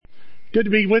Good to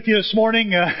be with you this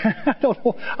morning. I don't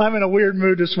know, I'm in a weird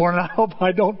mood this morning. I hope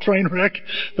I don't train wreck,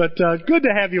 but good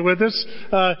to have you with us.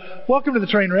 Welcome to the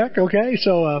train wreck. Okay,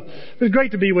 so it's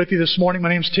great to be with you this morning. My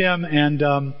name's Tim, and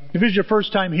if it's your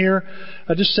first time here,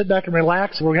 just sit back and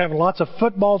relax. We're having lots of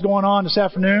footballs going on this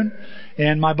afternoon,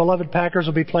 and my beloved Packers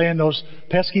will be playing those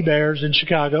pesky Bears in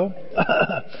Chicago.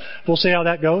 We'll see how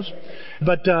that goes.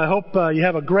 But I hope you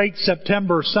have a great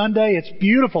September Sunday. It's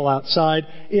beautiful outside.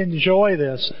 Enjoy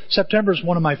this. September is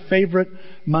one of my favorite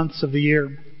months of the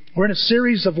year. We're in a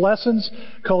series of lessons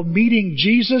called Meeting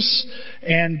Jesus,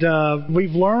 and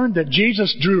we've learned that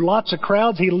Jesus drew lots of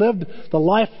crowds. He lived the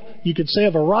life, you could say,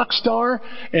 of a rock star,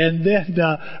 and then,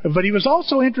 but he was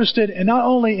also interested in not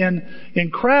only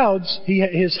in crowds.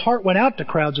 His heart went out to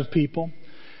crowds of people,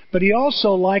 but he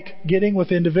also liked getting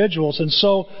with individuals. And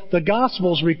so the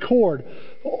Gospels record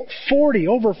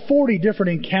over 40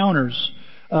 different encounters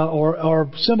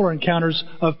or similar encounters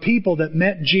of people that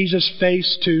met Jesus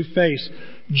face to face.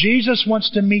 Jesus wants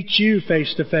to meet you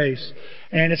face to face.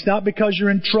 And it's not because you're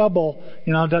in trouble,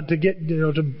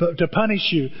 to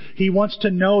punish you. He wants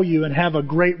to know you and have a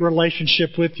great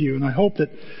relationship with you. And I hope that,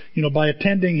 by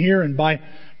attending here and by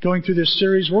going through this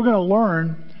series, we're going to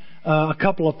learn a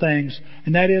couple of things.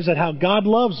 And that is that how God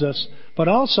loves us, but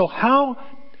also how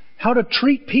to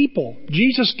treat people.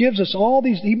 Jesus gives us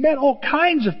He met all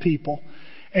kinds of people.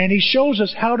 And He shows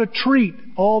us how to treat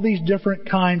all these different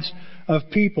kinds of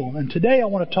people. And today I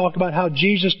want to talk about how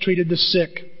Jesus treated the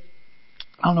sick.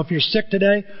 I don't know if you're sick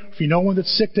today, if you know one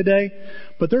that's sick today,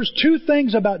 but there's two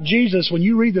things about Jesus when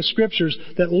you read the Scriptures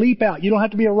that leap out. You don't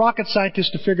have to be a rocket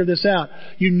scientist to figure this out.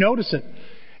 You notice it.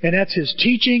 And that's His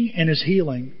teaching and His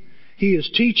healing. He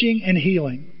is teaching and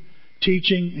healing.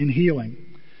 Teaching and healing.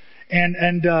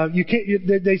 And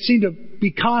they seem to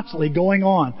be constantly going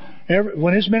on.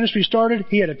 When His ministry started,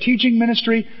 He had a teaching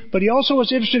ministry, but He also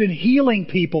was interested in healing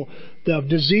people of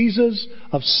diseases,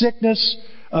 of sickness,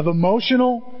 of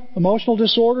emotional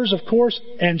disorders, of course,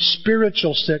 and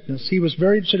spiritual sickness. He was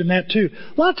very interested in that too.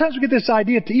 A lot of times we get this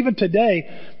idea, even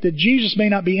today, that Jesus may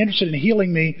not be interested in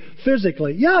healing me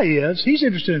physically. Yeah, He is. He's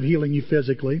interested in healing you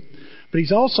physically. But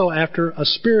He's also after a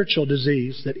spiritual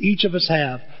disease that each of us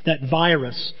have, that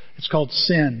virus. It's called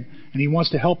sin. And He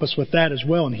wants to help us with that as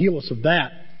well and heal us of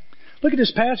that. Look at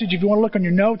this passage. If you want to look on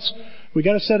your notes, we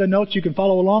got a set of notes you can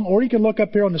follow along, or you can look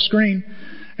up here on the screen.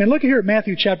 And look here at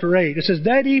Matthew chapter 8. It says,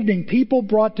 that evening people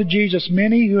brought to Jesus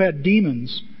many who had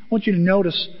demons. I want you to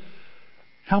notice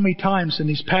how many times in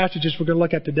these passages we're going to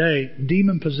look at today,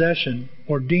 demon possession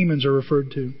or demons are referred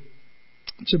to.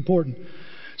 It's important. It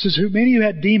says, many who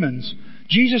had demons.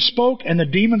 Jesus spoke and the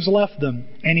demons left them,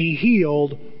 and He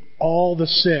healed all the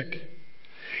sick.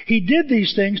 He did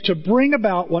these things to bring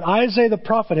about what Isaiah the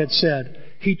prophet had said.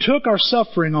 He took our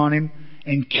suffering on Him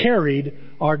and carried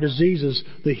our diseases.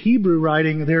 The Hebrew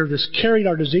writing there, this carried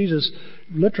our diseases,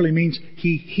 literally means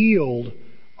He healed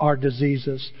our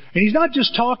diseases. And He's not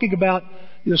just talking about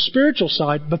the spiritual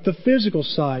side, but the physical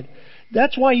side.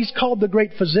 That's why He's called the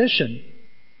great physician.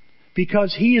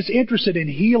 Because He is interested in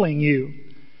healing you.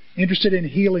 Interested in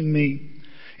healing me.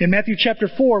 In Matthew chapter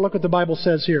 4, look what the Bible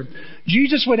says here.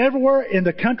 Jesus went everywhere in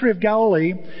the country of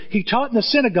Galilee. He taught in the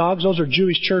synagogues, those are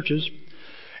Jewish churches,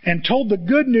 and told the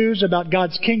good news about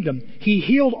God's kingdom. He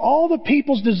healed all the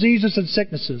people's diseases and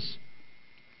sicknesses.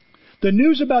 The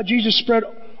news about Jesus spread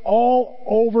all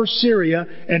over Syria,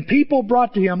 and people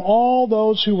brought to Him all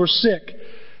those who were sick.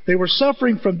 They were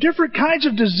suffering from different kinds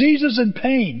of diseases and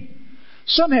pain.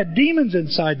 Some had demons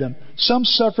inside them. Some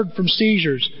suffered from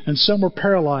seizures, and some were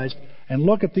paralyzed. And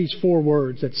look at these 4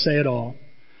 words that say it all.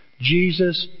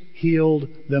 Jesus healed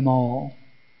them all.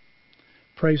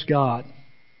 Praise God.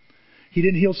 He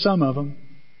didn't heal some of them.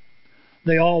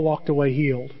 They all walked away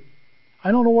healed.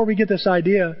 I don't know where we get this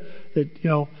idea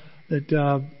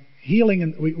that healing,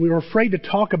 and we were afraid to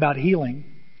talk about healing.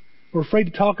 We're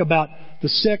afraid to talk about the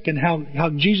sick and how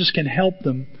Jesus can help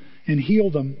them and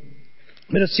heal them.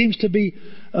 But it seems to be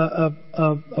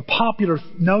a popular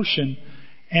notion.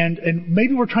 And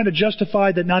maybe we're trying to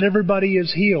justify that not everybody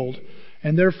is healed.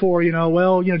 And therefore,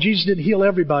 Jesus didn't heal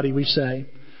everybody, we say.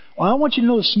 Well, I want you to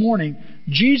know this morning,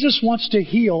 Jesus wants to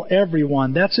heal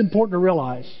everyone. That's important to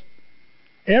realize.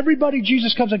 Everybody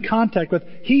Jesus comes in contact with,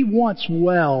 He wants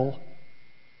well.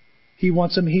 He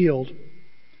wants them healed.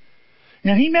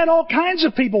 And He met all kinds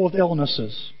of people with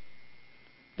illnesses.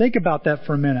 Think about that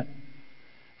for a minute.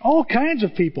 All kinds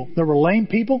of people. There were lame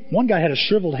people. One guy had a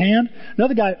shriveled hand.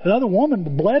 Another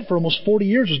woman bled for almost 40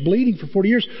 years, was bleeding for 40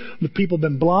 years. The people had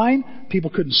been blind.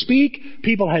 People couldn't speak.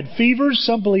 People had fevers.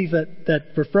 Some believe that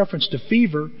with reference to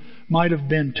fever might have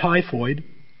been typhoid.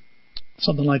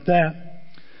 Something like that.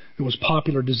 It was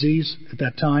popular disease at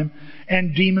that time.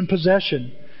 And demon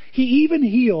possession. He even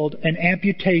healed an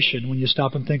amputation when you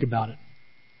stop and think about it.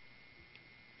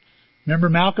 Remember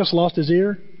Malchus lost his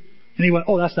ear? And he went,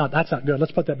 oh, that's not good.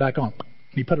 Let's put that back on.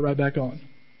 And he put it right back on.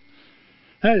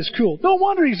 That is cool. No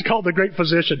wonder he's called the great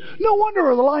physician. No wonder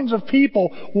are the lines of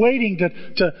people waiting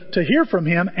to hear from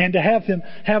him and to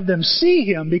have them see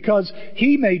him, because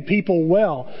he made people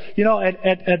well. You know,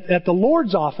 at the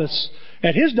Lord's office,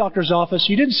 at his doctor's office,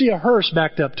 you didn't see a hearse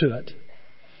backed up to it.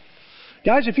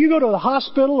 Guys, if you go to the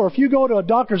hospital or if you go to a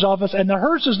doctor's office and the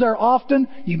hearse is there often,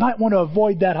 you might want to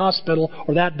avoid that hospital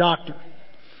or that doctor.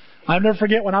 I'll never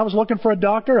forget when I was looking for a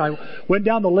doctor, I went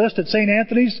down the list at St.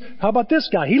 Anthony's. How about this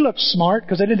guy? He looks smart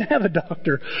because they didn't have a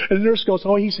doctor. And the nurse goes,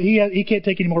 oh, he can't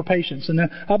take any more patients. And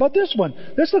then, how about this one?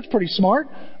 This looks pretty smart.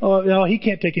 Oh, no, he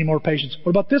can't take any more patients.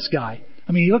 What about this guy?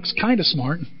 I mean, he looks kind of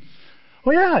smart.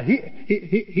 Well, yeah,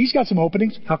 he's got some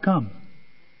openings. How come?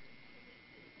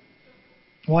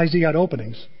 Why has he got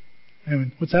openings? I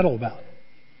mean, what's that all about?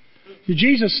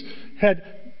 Jesus had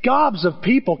gobs of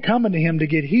people coming to him to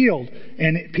get healed,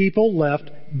 and people left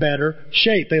better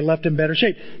shape. They left in better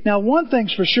shape. Now, one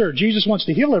thing's for sure, Jesus wants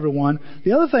to heal everyone.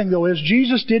 The other thing, though, is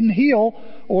Jesus didn't heal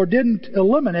or didn't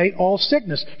eliminate all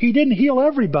sickness. He didn't heal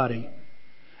everybody.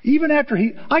 Even after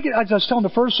I was telling the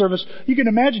first service, you can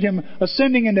imagine him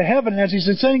ascending into heaven, and as he's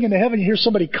ascending into heaven, you hear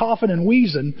somebody coughing and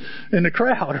wheezing in the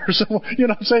crowd, or so. You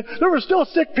know what I'm saying? There were still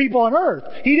sick people on earth.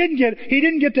 He didn't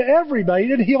get to everybody. He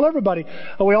didn't heal everybody.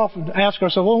 We often ask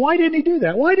ourselves, well, why didn't he do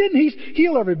that? Why didn't he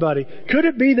heal everybody? Could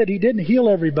it be that he didn't heal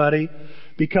everybody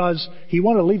because he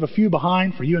wanted to leave a few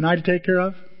behind for you and I to take care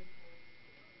of?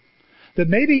 That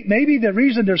maybe the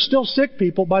reason there's still sick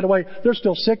people, by the way, there's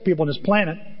still sick people on this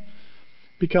planet,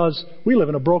 because we live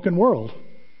in a broken world.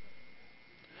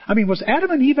 I mean, was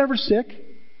Adam and Eve ever sick?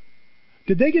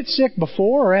 Did they get sick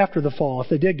before or after the fall, if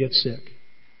they did get sick?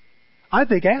 I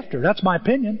think after. That's my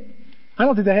opinion. I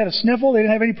don't think they had a sniffle. They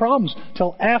didn't have any problems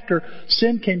until after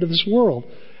sin came to this world.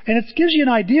 And it gives you an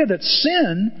idea that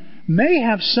sin may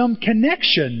have some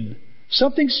connection.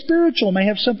 Something spiritual may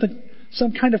have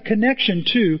some kind of connection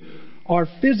to our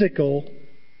physical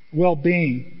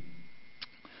well-being.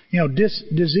 You know,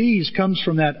 disease comes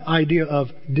from that idea of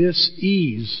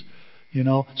dis-ease. You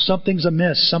know, something's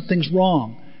amiss, something's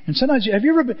wrong. And sometimes, have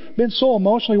you ever been so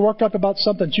emotionally worked up about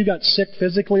something that you got sick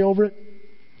physically over it?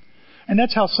 And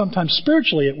that's how sometimes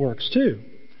spiritually it works too.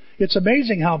 It's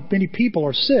amazing how many people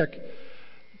are sick.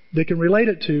 They can relate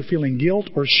it to feeling guilt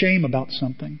or shame about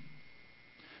something.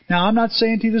 Now, I'm not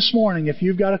saying to you this morning, if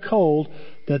you've got a cold,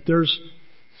 that there's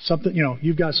something, you know,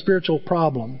 you've got a spiritual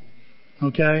problem.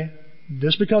 Okay?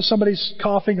 Just because somebody's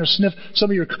coughing or some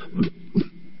of you're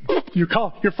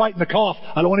fighting the cough.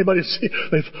 I don't want anybody to see.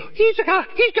 He's got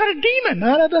a demon.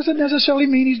 No, that doesn't necessarily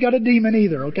mean he's got a demon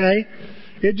either. Okay,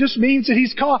 it just means that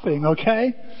he's coughing.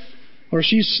 Okay, or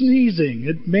she's sneezing.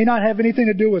 It may not have anything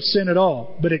to do with sin at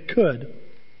all, but it could.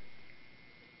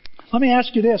 Let me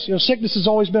ask you this. You know, sickness has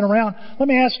always been around. Let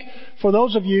me ask for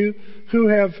those of you who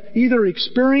have either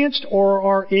experienced or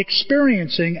are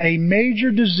experiencing a major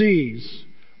disease.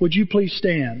 Would you please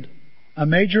stand? A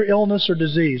major illness or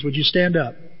disease. Would you stand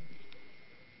up?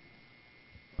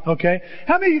 Okay.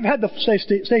 How many of you have had stay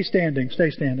standing.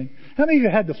 How many of you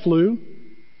had the flu?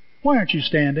 Why aren't you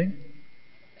standing?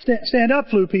 Stand up,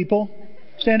 flu people.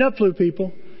 Stand up, flu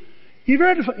people.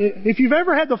 If you've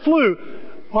ever had the flu,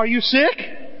 are you sick?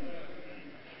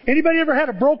 Anybody ever had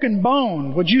a broken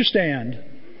bone? Would you stand?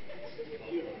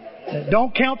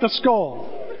 Don't count the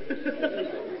skull.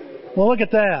 Well, look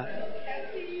at that.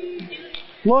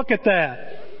 Look at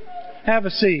that. Have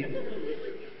a seat.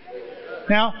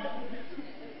 Now,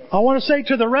 I want to say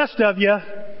to the rest of you,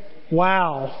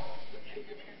 wow.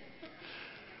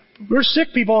 We're sick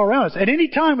people all around us. At any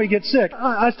time we get sick.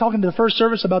 I was talking to the first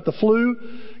service about the flu.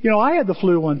 You know, I had the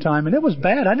flu one time and it was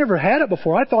bad. I never had it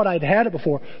before. I thought I'd had it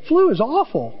before. Flu is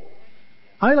awful.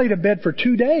 I laid in bed for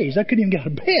 2 days. I couldn't even get out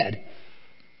of bed.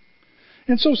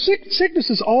 And so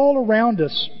sickness is all around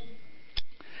us.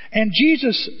 And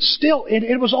Jesus still,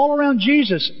 it was all around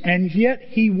Jesus, and yet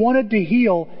He wanted to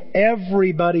heal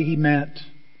everybody He met.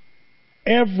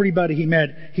 Everybody He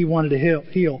met, He wanted to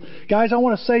heal. Guys, I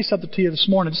want to say something to you this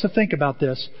morning, just to think about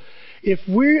this. If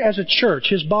we as a church,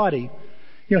 His body,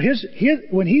 you know,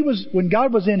 when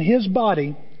God was in His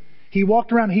body, He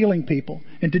walked around healing people.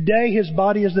 And today His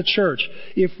body is the church.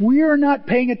 If we are not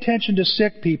paying attention to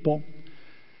sick people,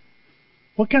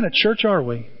 what kind of church are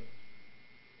we?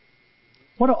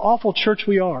 What an awful church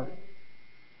we are.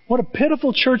 What a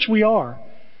pitiful church we are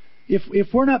if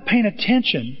we're not paying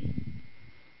attention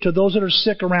to those that are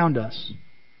sick around us.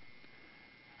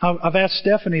 I've asked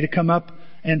Stephanie to come up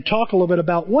and talk a little bit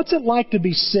about what's it like to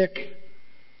be sick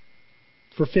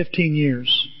for 15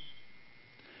 years.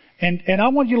 And I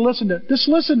want you to listen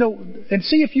to and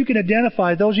see if you can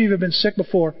identify those of you who have been sick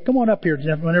before. Come on up here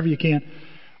whenever you can.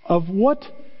 Of what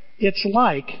it's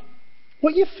like,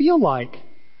 what you feel like,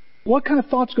 what kind of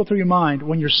thoughts go through your mind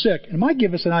when you're sick. And it might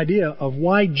give us an idea of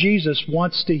why Jesus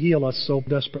wants to heal us so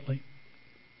desperately.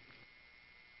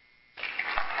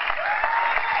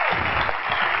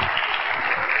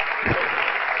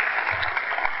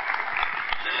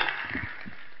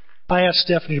 I asked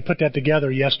Stephanie to put that together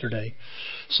yesterday.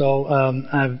 So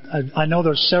I know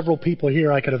there's several people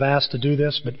here I could have asked to do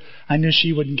this, but I knew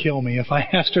she wouldn't kill me if I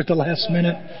asked her at the last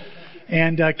minute.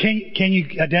 And can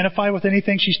you identify with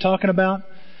anything she's talking about?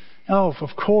 Oh, of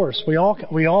course. We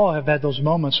all have had those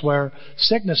moments where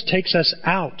sickness takes us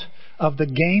out of the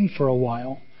game for a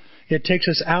while. It takes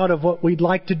us out of what we'd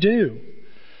like to do.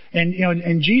 And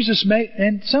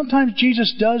and sometimes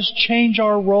Jesus does change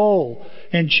our role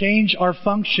and change our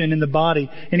function in the body,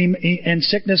 and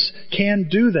sickness can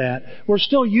do that. We're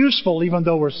still useful even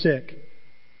though we're sick.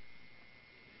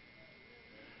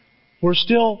 We're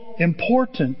still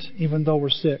important even though we're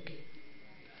sick.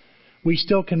 We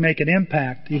still can make an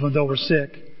impact even though we're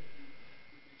sick.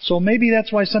 So maybe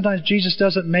that's why sometimes Jesus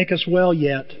doesn't make us well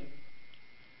yet.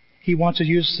 He wants to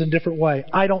use us in a different way.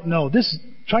 I don't know.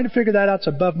 Trying to figure that out is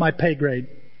above my pay grade.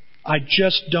 I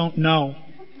just don't know.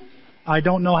 I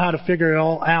don't know how to figure it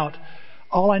all out.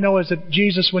 All I know is that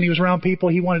Jesus, when He was around people,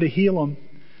 He wanted to heal them.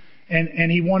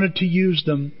 And He wanted to use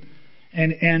them.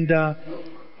 And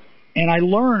I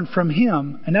learned from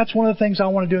Him. And that's one of the things I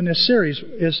want to do in this series,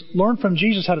 is learn from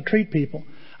Jesus how to treat people.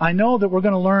 I know that we're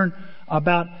going to learn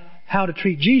about how to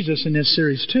treat Jesus in this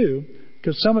series too.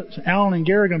 Because Alan and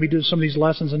Gary are going to be doing some of these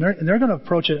lessons, and they're going to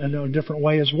approach it in a different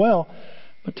way as well.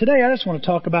 But today I just want to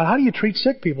talk about how do you treat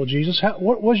sick people, Jesus?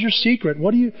 What was your secret?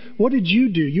 What did you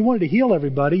do? You wanted to heal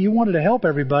everybody. You wanted to help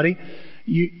everybody.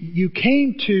 You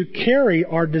came to carry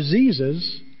our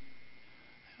diseases.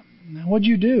 What did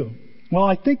you do? Well,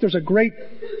 I think there's a great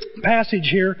passage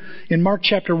here in Mark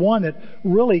chapter 1 that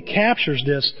really captures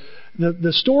this.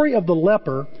 The story of the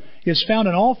leper is found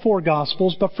in all four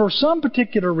Gospels, but for some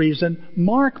particular reason,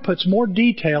 Mark puts more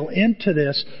detail into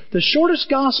this. The shortest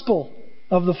Gospel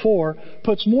of the four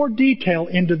puts more detail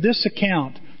into this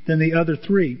account than the other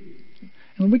three.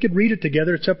 And we could read it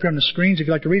together. It's up here on the screens if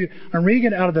you'd like to read it. I'm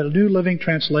reading it out of the New Living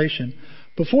Translation.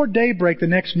 Before daybreak the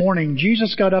next morning,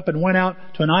 Jesus got up and went out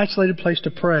to an isolated place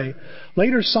to pray.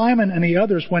 Later, Simon and the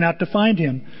others went out to find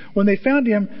Him. When they found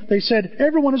Him, they said,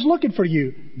 "Everyone is looking for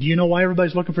you." Do you know why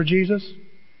everybody's looking for Jesus?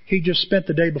 He just spent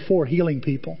the day before healing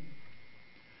people.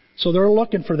 So they're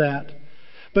looking for that.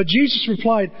 But Jesus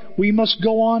replied, "We must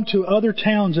go on to other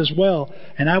towns as well,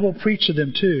 and I will preach to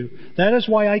them too. That is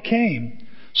why I came."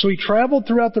 So He traveled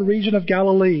throughout the region of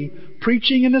Galilee,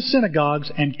 preaching in the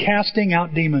synagogues and casting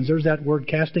out demons. There's that word,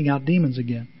 casting out demons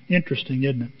again. Interesting,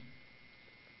 isn't it?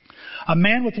 A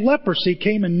man with leprosy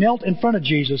came and knelt in front of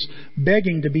Jesus,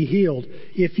 begging to be healed.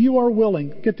 "If you are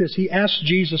willing," get this, he asked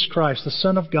Jesus Christ, the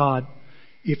Son of God,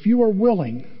 "if you are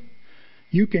willing,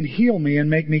 you can heal me and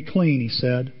make me clean," he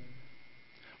said.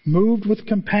 Moved with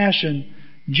compassion,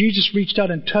 Jesus reached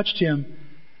out and touched him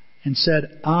and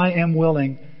said, "I am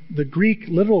willing." The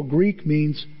literal Greek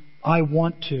means, "I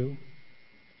want to."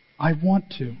 I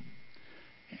want to.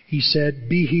 He said,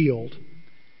 "Be healed."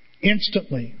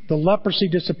 Instantly, the leprosy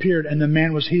disappeared and the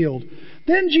man was healed.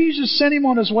 Then Jesus sent him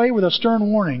on his way with a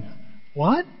stern warning.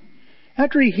 What?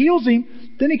 After He heals him,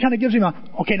 then He kind of gives him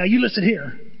okay, now you listen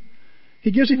here.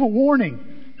 He gives him a warning.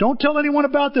 Don't tell anyone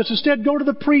about this. Instead, go to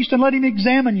the priest and let him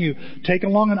examine you. Take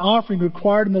along an offering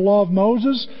required in the law of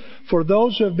Moses for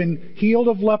those who have been healed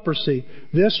of leprosy.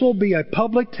 This will be a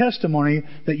public testimony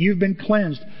that you've been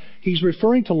cleansed. He's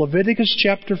referring to Leviticus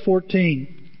chapter 14.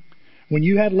 When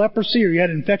you had leprosy or you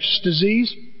had infectious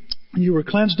disease, and you were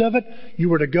cleansed of it, you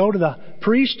were to go to the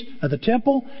priest at the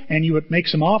temple and you would make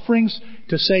some offerings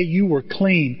to say you were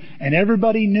clean. And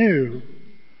everybody knew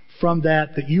from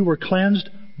that you were cleansed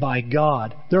by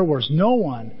God. There was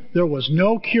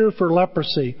no cure for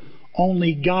leprosy.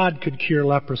 Only God could cure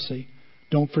leprosy.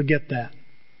 Don't forget that.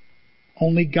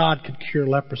 Only God could cure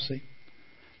leprosy.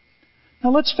 Now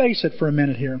let's face it for a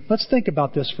minute here. Let's think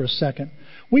about this for a second.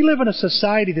 We live in a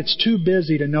society that's too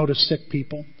busy to notice sick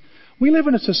people. We live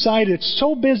in a society that's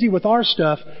so busy with our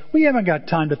stuff, we haven't got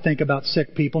time to think about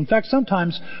sick people. In fact,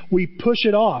 sometimes we push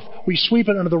it off. We sweep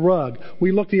it under the rug.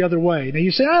 We look the other way. Now you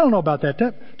say, "I don't know about that,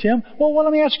 Tim." Well,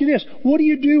 let me ask you this. What do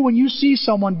you do when you see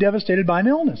someone devastated by an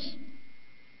illness?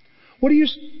 What do you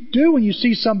do when you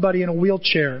see somebody in a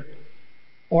wheelchair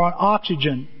or on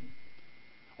oxygen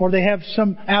or they have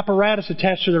some apparatus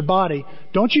attached to their body,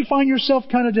 don't you find yourself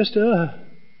kind of just,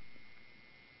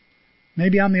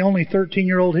 maybe I'm the only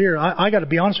 13-year-old here. I got to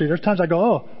be honest with you. There's times I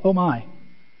go, oh my.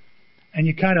 And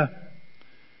you kind of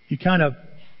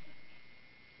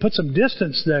put some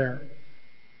distance there.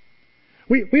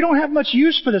 We don't have much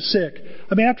use for the sick.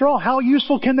 I mean, after all, how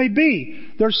useful can they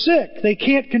be? They're sick. They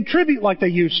can't contribute like they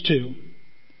used to.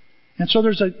 And so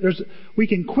we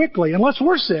can quickly, unless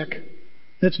we're sick,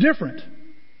 that's different.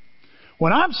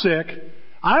 When I'm sick,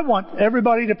 I want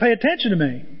everybody to pay attention to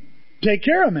me, take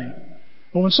care of me.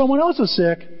 But when someone else is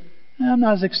sick, I'm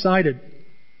not as excited.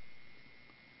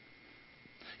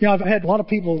 You know, I've had a lot of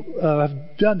people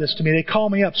have done this to me. They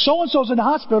call me up. So-and-so's in the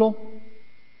hospital.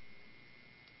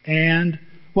 And,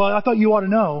 well, I thought you ought to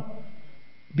know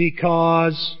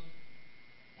because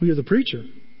you're the preacher.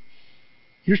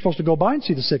 You're supposed to go by and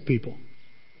see the sick people.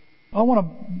 I want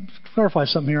to clarify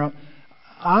something here.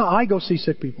 I go see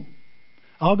sick people.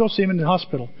 I'll go see them in the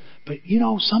hospital. But, you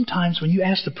know, sometimes when you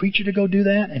ask the preacher to go do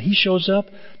that and he shows up,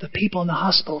 the people in the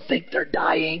hospital think they're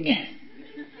dying.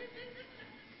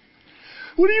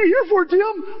 What are you here for,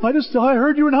 Tim? I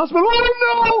heard you were in the hospital. Oh,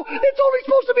 no! It's only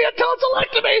supposed to be a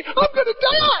tonsillectomy. I'm going to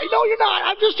die. No, you're not.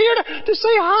 I'm just here to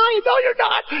say hi. No, you're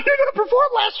not. You're going to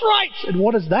perform last rites. And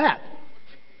what is that?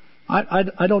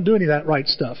 I don't do any of that right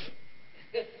stuff.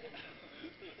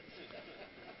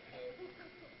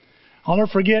 I'll never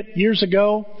forget, years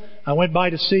ago, I went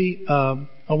by to see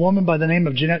a woman by the name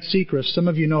of Jeanette Sechrist. Some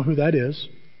of you know who that is.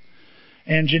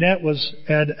 And Jeanette was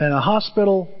at a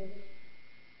hospital,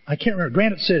 I can't remember,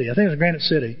 Granite City. I think it was Granite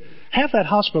City. Half that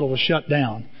hospital was shut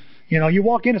down. You know, you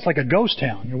walk in, it's like a ghost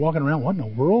town. You're walking around, what in the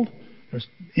world? There's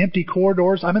empty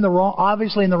corridors. I'm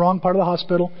obviously in the wrong part of the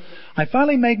hospital. I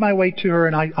finally made my way to her,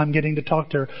 and I'm getting to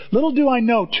talk to her. Little do I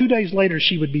know, 2 days later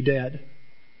she would be dead.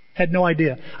 Had no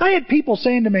idea. I had people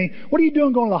saying to me, what are you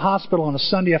doing going to the hospital on a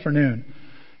Sunday afternoon?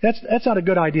 That's not a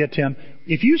good idea, Tim.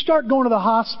 If you start going to the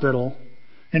hospital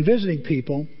and visiting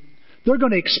people, they're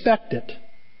going to expect it.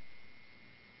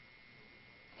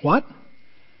 What?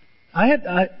 I had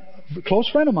a close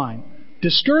friend of mine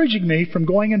discouraging me from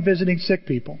going and visiting sick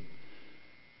people.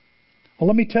 Well,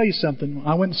 let me tell you something.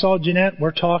 I went and saw Jeanette.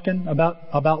 We're talking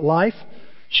about life.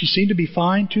 She seemed to be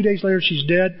fine. 2 days later, she's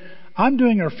dead. I'm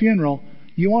doing her funeral.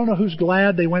 You want to know who's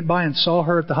glad they went by and saw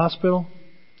her at the hospital?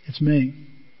 It's me.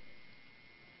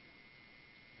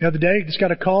 The other day, just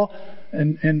got a call,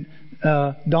 and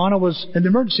Donna was in the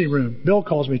emergency room. Bill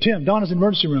calls me, Tim, Donna's in the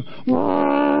emergency room.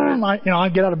 I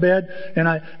get out of bed and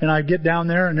I get down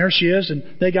there, and there she is, and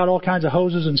they got all kinds of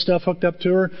hoses and stuff hooked up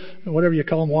to her, whatever you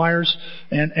call them, wires,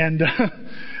 and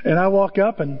I walk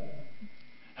up and,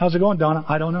 how's it going, Donna?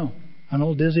 I don't know. I'm a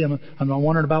little dizzy. I'm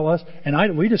wondering about us,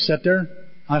 and we just sat there.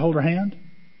 I hold her hand.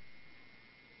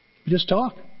 We just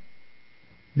talk.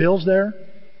 Bill's there.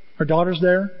 Her daughter's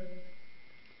there.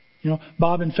 You know,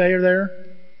 Bob and Faye are there.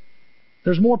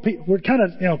 There's more people. We're kind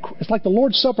of, it's like the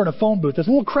Lord's Supper in a phone booth. It's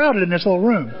a little crowded in this little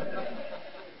room.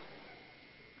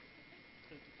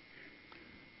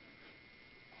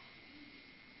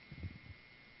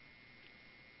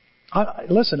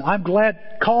 Listen, I'm glad.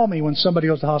 Call me when somebody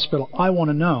goes to the hospital. I want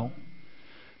to know.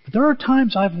 But there are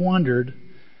times I've wondered,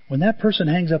 when that person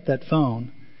hangs up that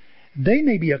phone, they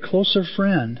may be a closer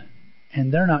friend,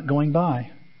 and they're not going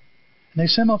by. And they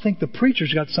somehow think the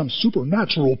preacher's got some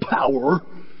supernatural power,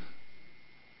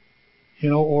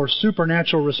 or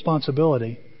supernatural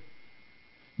responsibility.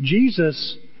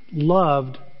 Jesus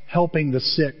loved helping the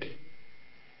sick.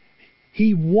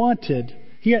 He wanted,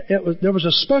 there was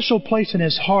a special place in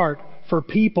His heart for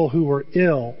people who were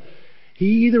ill.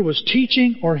 He either was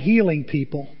teaching or healing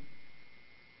people.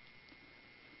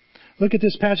 Look at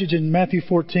this passage in Matthew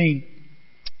 14.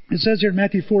 It says here in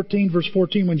Matthew 14, verse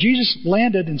 14, when Jesus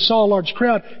landed and saw a large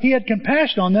crowd, He had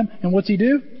compassion on them. And what's He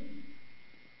do?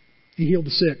 He healed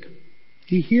the sick.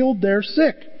 He healed their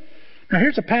sick. Now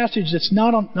here's a passage that's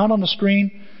not on the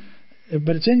screen,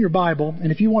 but it's in your Bible.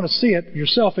 And if you want to see it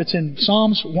yourself, it's in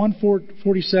Psalms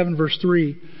 147, verse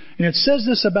 3. And it says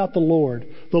this about the Lord.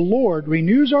 The Lord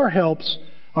renews our hopes,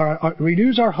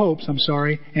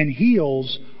 and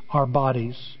heals our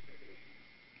bodies.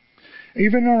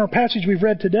 Even in our passage we've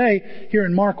read today, here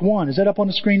in Mark 1. Is that up on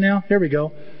the screen now? Here we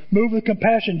go. Moved with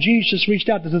compassion, Jesus reached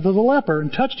out to the leper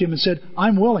and touched him and said,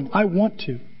 I'm willing. I want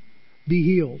to be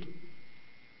healed.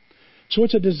 So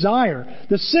it's a desire.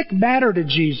 The sick matter to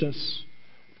Jesus.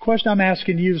 The question I'm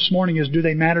asking you this morning is, do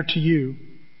they matter to you?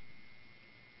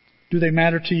 Do they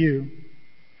matter to you?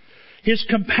 His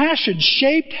compassion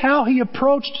shaped how He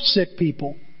approached sick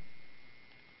people.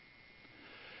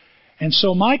 And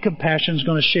so my compassion is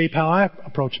going to shape how I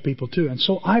approach people too. And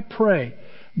so I pray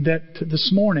that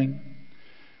this morning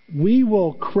we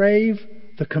will crave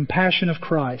the compassion of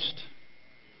Christ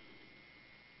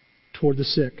toward the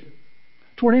sick,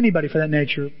 toward anybody for that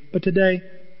nature, but today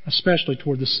especially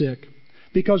toward the sick.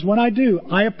 Because when I do,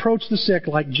 I approach the sick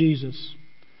like Jesus.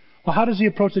 Well, how does he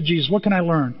approach the Jesus? What can I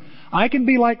learn? I can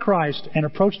be like Christ and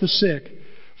approach the sick,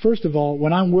 first of all,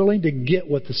 when I'm willing to get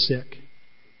with the sick.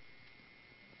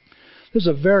 This is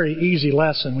a very easy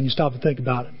lesson when you stop and think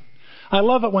about it. I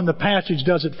love it when the passage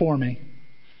does it for me.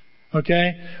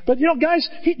 Okay? But guys,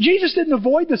 Jesus didn't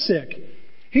avoid the sick.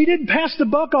 He didn't pass the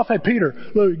buck off at Peter.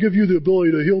 Look, give you the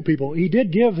ability to heal people. He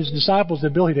did give his disciples the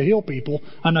ability to heal people.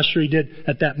 I'm not sure he did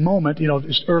at that moment,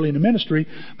 just early in the ministry.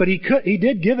 But he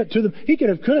did give it to them. He could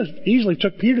have easily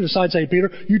took Peter to the side and say,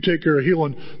 Peter, you take care of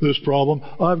healing this problem.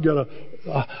 I've got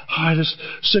this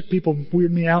sick people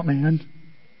weird me out, man.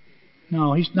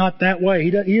 No, he's not that way.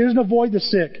 He doesn't avoid the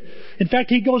sick. In fact,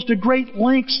 he goes to great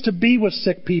lengths to be with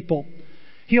sick people.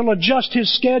 He'll adjust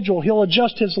his schedule. He'll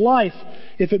adjust his life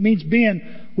if it means being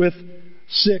with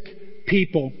sick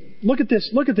people. Look at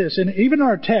this. And even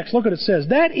our text, look what it says.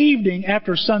 That evening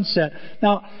after sunset.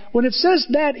 Now, when it says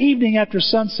that evening after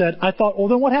sunset, I thought, well,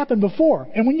 then what happened before?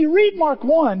 And when you read Mark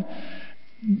 1,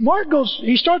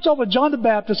 he starts off with John the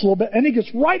Baptist a little bit, and he gets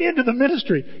right into the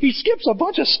ministry. He skips a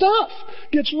bunch of stuff,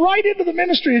 gets right into the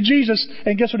ministry of Jesus,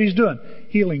 and guess what he's doing?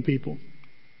 Healing people.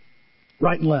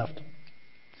 Right and left.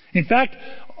 In fact,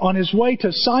 on his way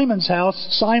to Simon's house,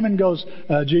 Simon goes,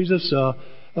 Jesus,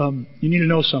 you need to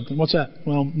know something. What's that?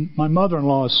 Well, my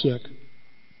mother-in-law is sick.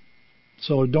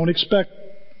 So don't expect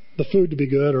the food to be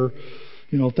good or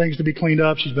things to be cleaned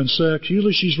up. She's been sick.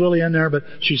 Usually she's really in there, but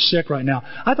she's sick right now.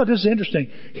 I thought this is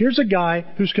interesting. Here's a guy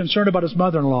who's concerned about his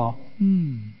mother-in-law.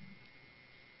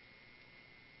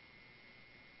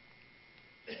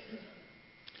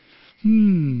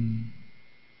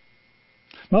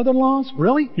 Mother-in-laws?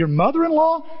 Really? Your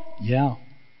mother-in-law? Yeah.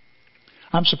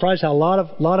 I'm surprised how a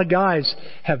lot of guys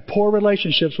have poor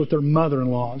relationships with their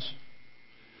mother-in-laws.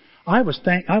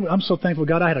 I'm so thankful,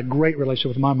 God, I had a great relationship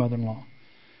with my mother-in-law.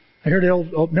 I heard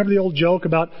remember the old joke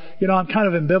about, I'm kind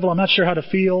of ambivalent. I'm not sure how to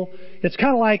feel. It's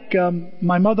kind of like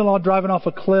my mother-in-law driving off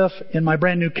a cliff in my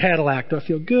brand new Cadillac. Do I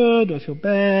feel good? Do I feel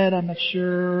bad? I'm not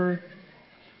sure.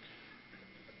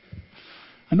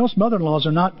 I know mother-in-laws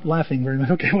are not laughing very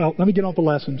much. Okay, well, let me get on with the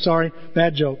lesson. Sorry,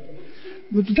 bad joke.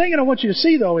 But the thing I want you to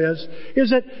see, though, is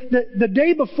that the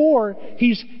day before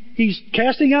he's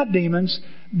casting out demons.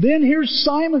 Then here's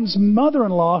Simon's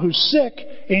mother-in-law who's sick,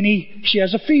 and she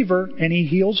has a fever, and he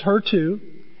heals her too.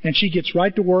 And she gets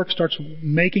right to work, starts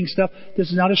making stuff. This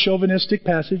is not a chauvinistic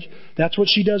passage. That's what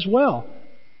she does well.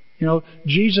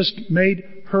 Jesus made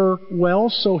her well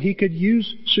so she could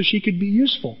be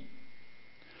useful.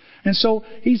 And so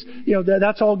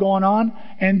that's all going on.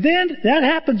 And then that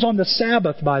happens on the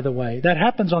Sabbath, by the way. That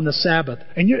happens on the Sabbath.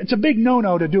 And it's a big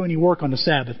no-no to do any work on the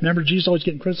Sabbath. Remember, Jesus always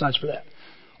getting criticized for that.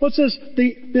 Well,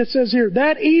 it says here,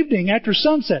 that evening after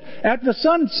sunset. After the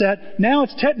sunset, now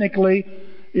it's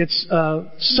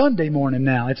Sunday morning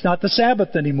now. It's not the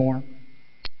Sabbath anymore.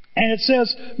 And it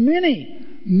says,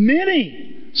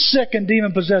 many sick and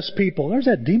demon-possessed people. There's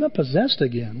that demon-possessed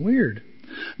again. Weird.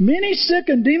 Many sick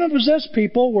and demon-possessed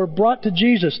people were brought to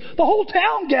Jesus. The whole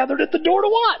town gathered at the door to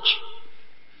watch.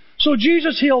 So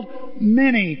Jesus healed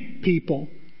many people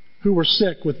who were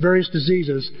sick with various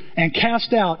diseases and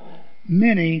cast out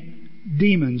many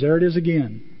demons. There it is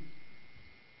again.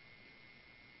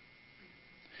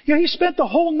 He spent the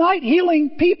whole night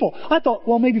healing people. I thought,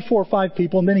 well, maybe 4 or 5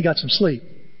 people, and then he got some sleep.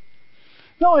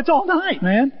 No, it's all night,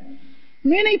 man.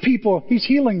 Many people, he's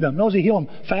healing them. Does he heal them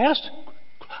fast?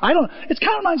 It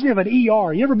kind of reminds me of an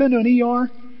ER. You ever been to an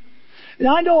ER?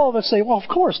 Now, I know all of us say, well, of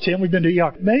course, Tim, we've been to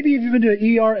ER. Maybe you've been to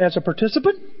an ER as a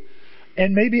participant,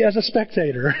 and maybe as a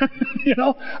spectator.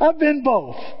 I've been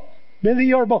both. Been to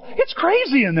the ER both. It's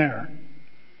crazy in there.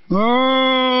 Help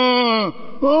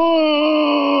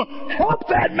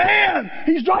that man!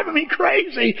 He's driving me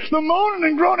crazy. The moaning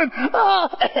and groaning.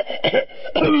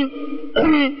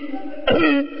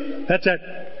 That's that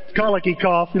colicky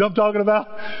cough. You know what I'm talking about?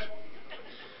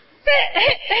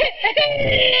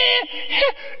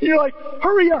 You're like,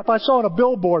 hurry up. I saw on a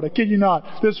billboard, I kid you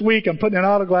not, this week I'm putting an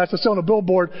autoglass. I saw on a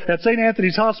billboard at St.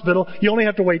 Anthony's Hospital, you only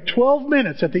have to wait 12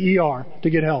 minutes at the ER to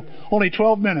get help. Only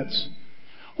 12 minutes.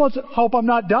 Well, I hope I'm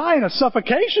not dying of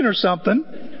suffocation or something.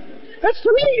 That's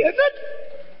 3, isn't it?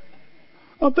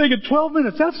 I'm thinking 12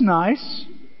 minutes, that's nice,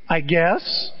 I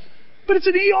guess. But it's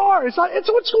an ER. It's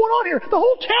what's going on here. The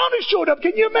whole town has showed up.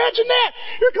 Can you imagine that?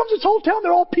 Here comes this whole town.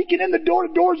 They're all peeking in the door.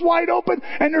 The door's wide open.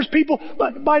 And there's people.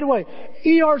 But by the way,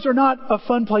 ERs are not a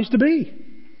fun place to be.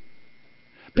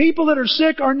 People that are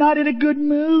sick are not in a good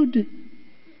mood.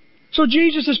 So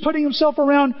Jesus is putting himself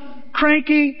around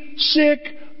cranky, sick,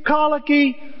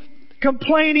 colicky,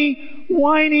 complaining,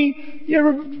 whiny. You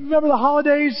ever remember the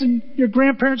holidays and your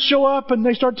grandparents show up and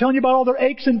they start telling you about all their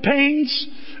aches and pains?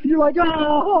 And you're like,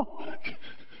 oh,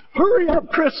 hurry up,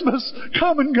 Christmas.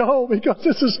 Come and go because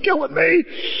this is killing me.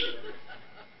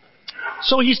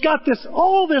 So he's got this,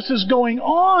 all this is going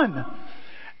on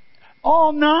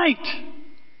all night.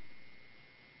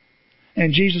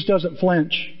 And Jesus doesn't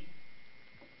flinch.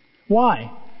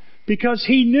 Why? Because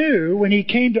he knew when he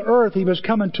came to earth, he was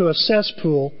coming to a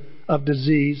cesspool of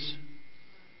disease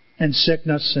and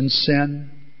sickness and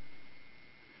sin.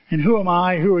 And who am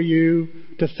I, who are you,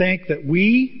 to think that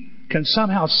we can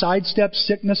somehow sidestep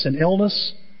sickness and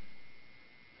illness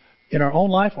in our own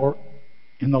life or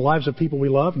in the lives of people we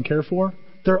love and care for?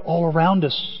 They're all around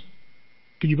us.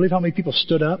 Can you believe how many people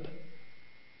stood up?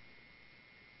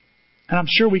 And I'm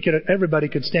sure everybody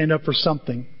could stand up for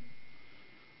something.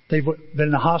 They've been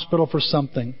in the hospital for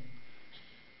something.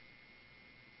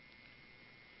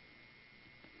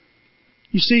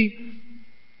 You see,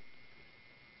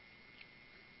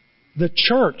 the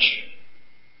church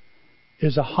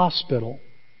is a hospital.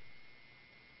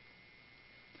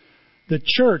 The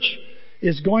church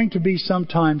is going to be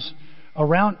sometimes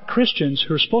around Christians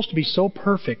who are supposed to be so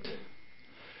perfect.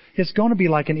 It's going to be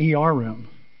like an ER room.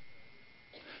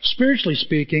 Spiritually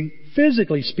speaking,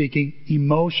 physically speaking,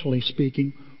 emotionally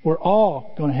speaking, we're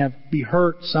all going to be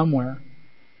hurt somewhere.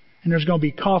 And there's going to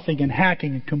be coughing and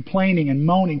hacking and complaining and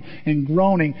moaning and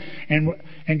groaning.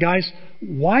 And guys,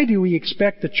 why do we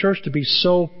expect the church to be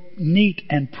so neat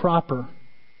and proper?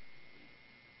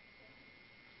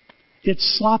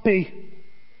 It's sloppy.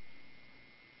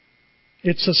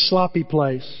 It's a sloppy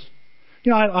place.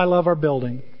 You know, I love our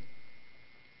building.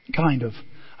 Kind of.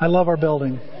 I love our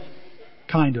building.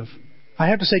 Kind of. I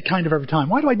have to say kind of every time.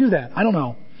 Why do I do that? I don't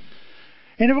know.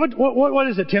 And what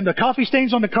is it, Tim? The coffee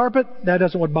stains on the carpet? That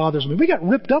doesn't what bothers me. We got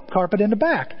ripped up carpet in the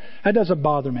back. That doesn't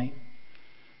bother me.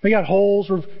 We got holes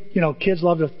where, kids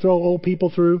love to throw old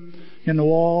people through in the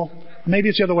wall. Maybe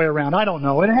it's the other way around. I don't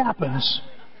know. It happens.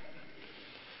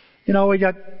 We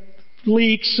got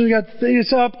leaks, we got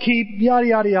things upkeep, yada,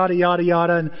 yada, yada, yada,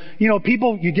 yada. And,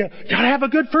 people, gotta have a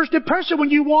good first impression when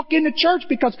you walk into church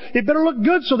because it better look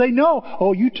good so they know,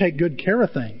 oh, you take good care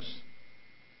of things.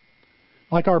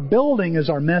 Like our building is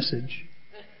our message.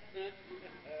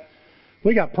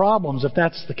 We got problems if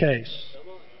that's the case.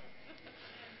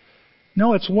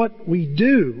 No, it's what we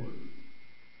do.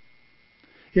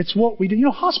 It's what we do.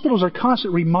 Hospitals are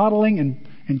constantly remodeling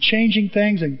and changing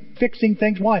things and fixing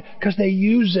things. Why? Because they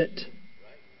use it.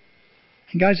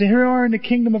 And guys, here you are in the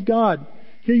kingdom of God.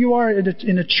 Here you are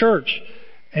in a church.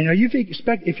 And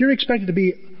if you're expected to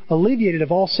be alleviated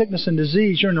of all sickness and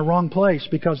disease, you're in the wrong place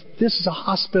because this is a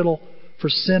hospital for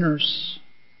sinners.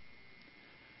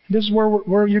 And this is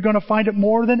where you're going to find it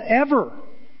more than ever.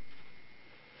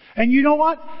 And you know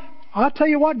what? I'll tell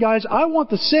you what, guys, I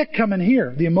want the sick coming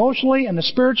here. The emotionally and the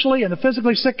spiritually and the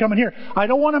physically sick coming here. I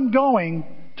don't want them going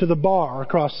to the bar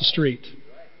across the street.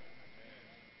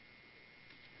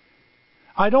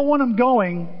 I don't want them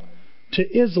going to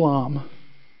Islam.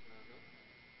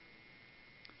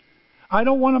 I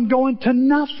don't want them going to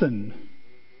nothing.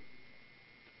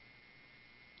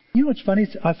 You know what's funny?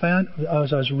 I found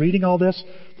as I was reading all this,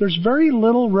 there's very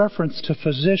little reference to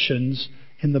physicians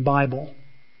in the Bible.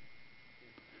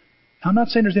 I'm not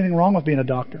saying there's anything wrong with being a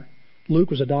doctor. Luke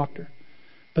was a doctor.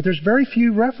 But there's very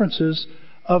few references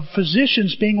of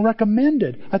physicians being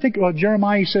recommended. I think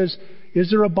Jeremiah says, is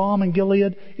there a balm in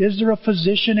Gilead? Is there a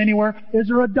physician anywhere? Is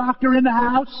there a doctor in the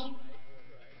house?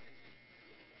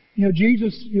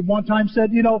 Jesus one time said,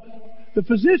 the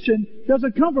physician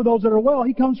doesn't come for those that are well.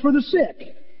 He comes for the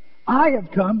sick. I have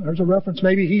come, there's a reference,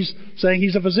 maybe he's saying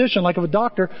he's a physician like of a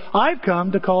doctor. I've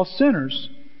come to call sinners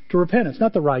to repentance,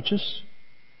 not the righteous.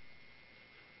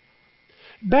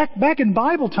 Back in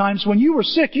Bible times, when you were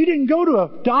sick, you didn't go to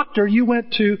a doctor, you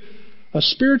went to a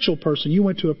spiritual person, you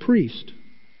went to a priest.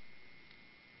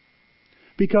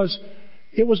 Because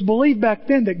it was believed back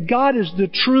then that God is the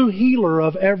true healer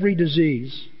of every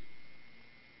disease.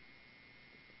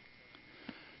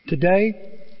 Today,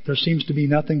 there seems to be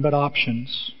nothing but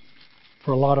options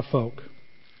for a lot of folk.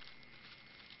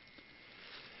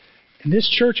 And this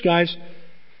church, guys,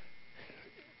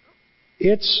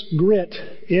 its grit,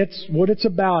 what it's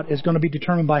about is going to be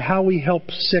determined by how we help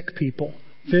sick people.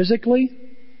 Physically,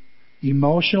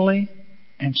 emotionally,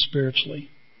 and spiritually.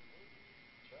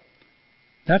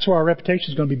 That's where our reputation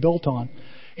is going to be built on.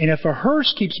 And if a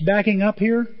hearse keeps backing up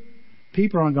here,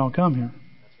 people aren't going to come here.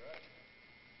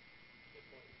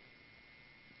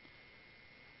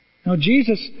 Now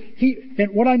Jesus,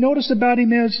 and what I notice about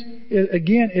him is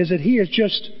that he is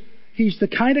just, he's the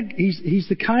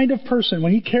kind of person,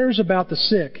 when he cares about the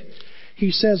sick,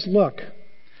 he says, look,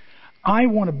 I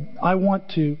want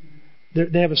to,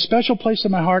 they have a special place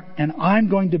in my heart, and I'm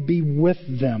going to be with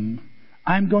them.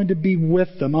 I'm going to be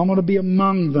with them. I'm going to be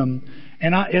among them.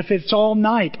 And if it's all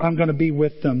night, I'm going to be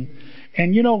with them.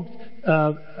 And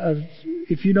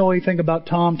if you know anything about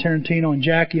Tom Tarantino and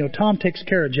Jackie, Tom takes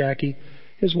care of Jackie.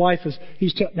 His wife is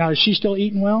she still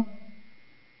eating well?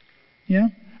 Yeah?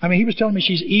 I mean, he was telling me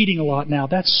she's eating a lot now.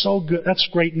 That's so good. That's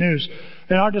great news.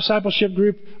 In our discipleship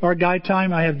group, our guide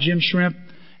time, I have Jim Shrimp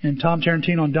and Tom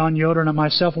Tarantino and Don Yoder and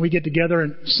myself, and we get together,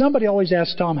 and somebody always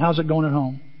asks Tom, how's it going at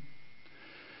home?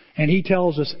 And he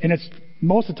tells us, and it's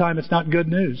most of the time it's not good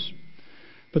news.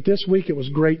 But this week it was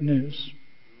great news.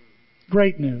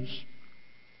 Great news.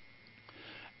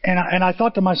 And I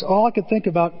thought to myself, all I could think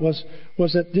about was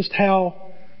that just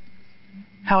how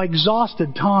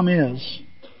exhausted Tom is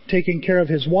taking care of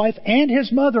his wife and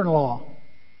his mother-in-law.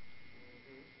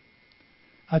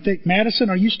 I think, Madison,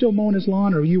 are you still mowing his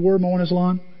lawn, or you were mowing his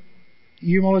lawn?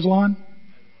 You mow his lawn?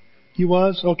 You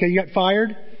was? Okay, you got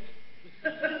fired?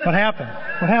 What happened?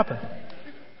 What happened?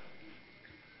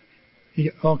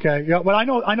 Okay. Yeah, well,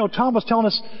 I know Tom was telling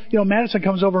us, Madison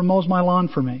comes over and mows my lawn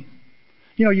for me.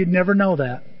 You'd never know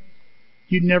that.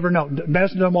 You'd never know.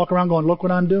 Madison doesn't walk around going, look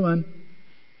what I'm doing.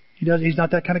 He's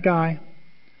not that kind of guy.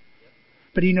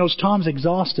 But he knows Tom's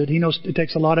exhausted. He knows it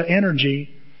takes a lot of energy.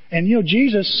 And,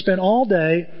 Jesus spent all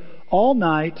day, all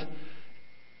night,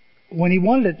 when he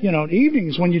wanted it,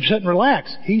 evenings when you sit and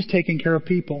relax, he's taking care of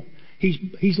people.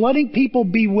 He's letting people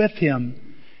be with him,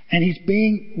 and he's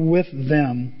being with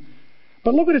them.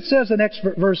 But look what it says in the next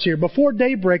verse here. Before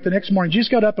daybreak the next morning, Jesus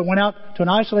got up and went out to an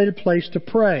isolated place to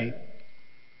pray.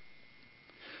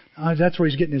 That's where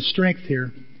he's getting his strength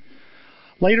here.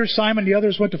 Later, Simon and the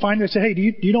others went to find him. They said, hey, do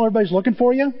you know everybody's looking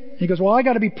for you? He goes, well, I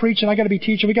got to be preaching. I got to be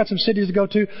teaching. We got some cities to go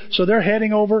to. So they're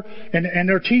heading over, and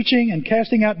they're teaching and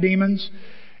casting out demons.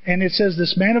 And it says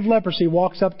this man of leprosy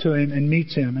walks up to him and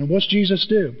meets him. And what's Jesus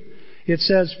do? It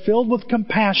says, filled with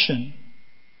compassion,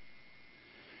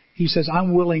 he says,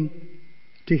 I'm willing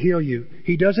to heal you.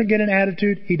 He doesn't get an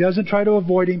attitude. He doesn't try to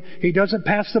avoid him. He doesn't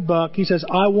pass the buck. He says,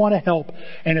 I want to help.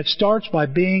 And it starts by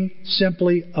being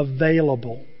simply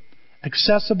available.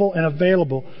 Accessible and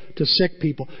available to sick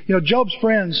people. Job's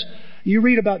friends, you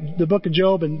read about the book of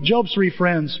Job, and Job's 3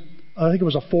 friends, I think it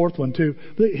was a 4th one too,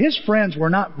 his friends were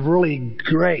not really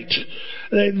great.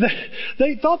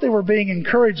 They thought they were being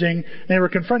encouraging, and they were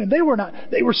confronting. They were not.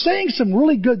 They were saying some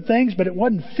really good things, but it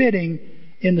wasn't fitting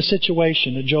in the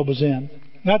situation that Job was in.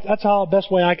 That's how the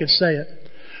best way I could say it.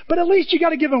 But at least you got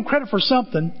to give them credit for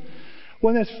something.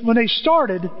 When they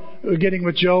started getting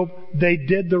with Job, they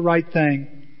did the right thing.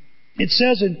 It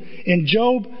says in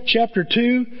Job chapter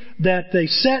 2 that they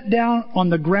sat down on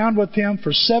the ground with him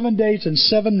for 7 days and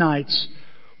 7 nights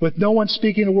with no one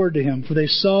speaking a word to him, for they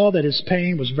saw that his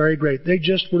pain was very great. They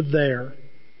just were there.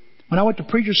 When I went to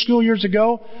preacher school years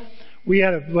ago, we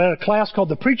had a class called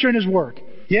The Preacher and His Work.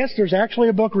 Yes, there's actually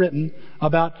a book written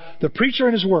about the preacher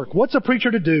and his work. What's a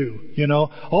preacher to do?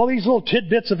 All these little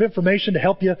tidbits of information to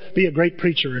help you be a great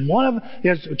preacher. And one of them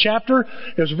is a chapter,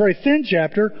 there's a very thin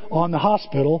chapter on the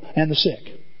hospital and the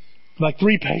sick. Like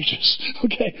 3 pages.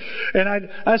 Okay. And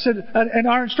I said, and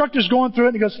our instructor's going through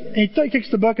it, and he goes, and he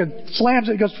takes the book and slams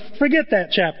it, and goes, forget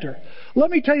that chapter. Let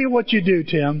me tell you what you do,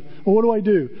 Tim. Well, what do I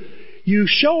do? You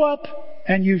show up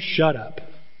and you shut up.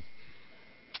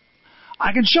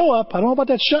 I can show up. I don't know about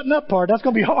that shutting up part. That's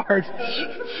going to be hard.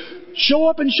 Show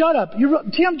up and shut up.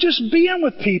 Tim, just being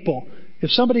with people.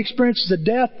 If somebody experiences a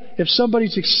death, if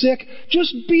somebody's sick,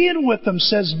 just being with them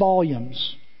says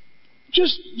volumes.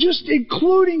 Just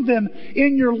including them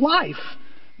in your life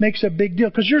makes a big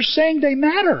deal, because you're saying they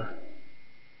matter.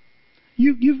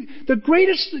 The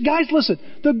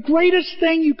greatest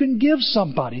thing you can give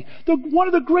somebody, one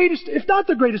of the greatest, if not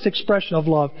the greatest expression of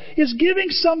love, is giving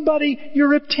somebody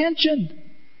your attention.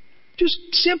 Just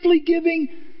simply giving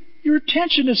your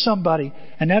attention to somebody.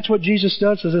 And that's what Jesus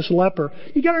does to this leper.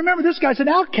 You got to remember, this guy's an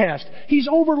outcast. He's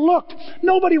overlooked.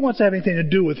 Nobody wants to have anything to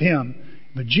do with him.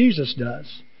 But Jesus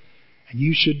does. And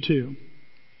you should too.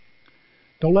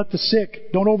 Don't overlook the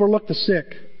sick. Don't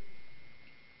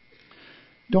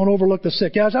overlook the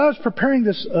sick. As I was preparing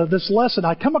this lesson,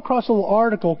 I come across a little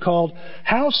article called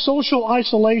How Social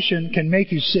Isolation Can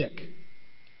Make You Sick.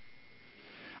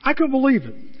 I couldn't believe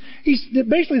it.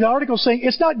 Basically, the article is saying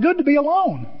it's not good to be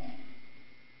alone.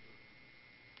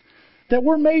 That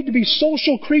we're made to be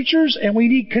social creatures and we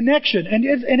need connection. And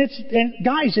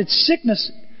guys, it's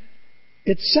sickness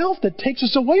itself that takes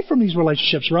us away from these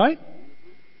relationships, right?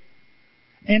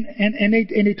 And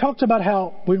he talks about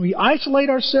how when we isolate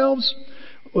ourselves,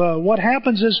 what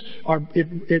happens is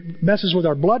it messes with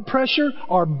our blood pressure,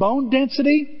 our bone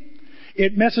density.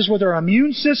 It messes with our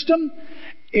immune system.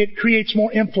 It creates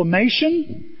more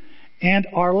inflammation, and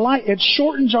it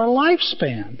shortens our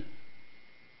lifespan.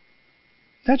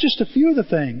 That's just a few of the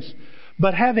things.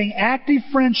 But having active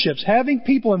friendships, having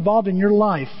people involved in your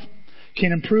life,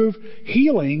 can improve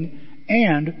healing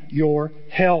and your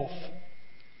health.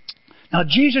 Now,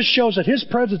 Jesus shows that His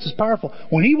presence is powerful.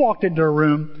 When He walked into a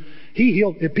room, He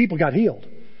healed. People got healed.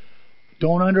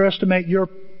 Don't underestimate your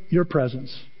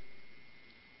presence.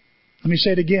 Let me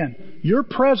say it again. Your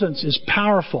presence is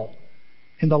powerful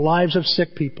in the lives of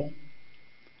sick people.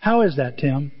 How is that,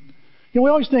 Tim? We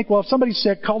always think, well, if somebody's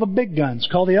sick, call the big guns,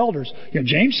 call the elders.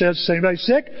 James says, if anybody's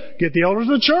sick, get the elders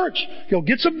of the church.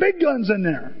 Get some big guns in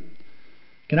there.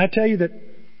 Can I tell you that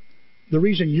the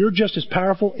reason you're just as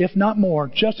powerful, if not more,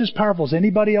 just as powerful as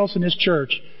anybody else in this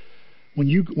church, when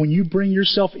you bring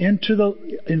yourself into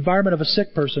the environment of a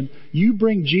sick person, you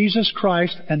bring Jesus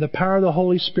Christ and the power of the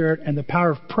Holy Spirit and the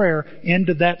power of prayer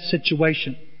into that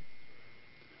situation.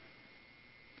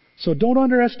 So don't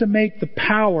underestimate the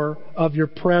power of your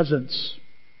presence.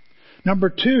 Number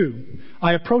 2,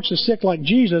 I approach the sick like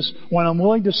Jesus when I'm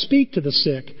willing to speak to the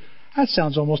sick. That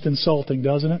sounds almost insulting,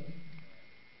 doesn't it?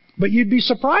 But you'd be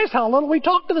surprised how little we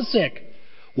talk to the sick.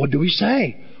 What do we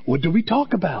say? What do we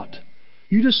talk about?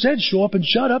 You just said show up and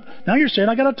shut up. Now you're saying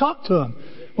I got to talk to them.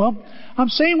 Well, I'm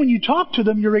saying when you talk to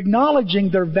them, you're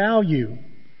acknowledging their value.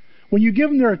 When you give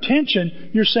them their attention,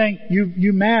 you're saying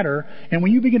you matter. And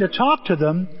when you begin to talk to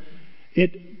them,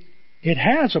 it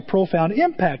has a profound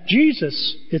impact.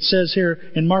 Jesus, it says here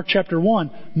in Mark chapter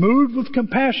 1, moved with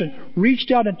compassion,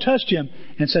 reached out and touched him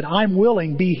and said, I'm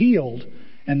willing, be healed.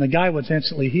 And the guy was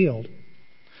instantly healed.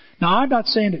 Now, I'm not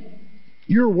saying that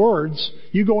your words,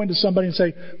 you go into somebody and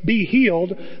say, be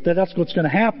healed, that's what's going to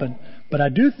happen. But I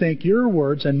do think your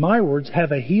words and my words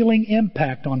have a healing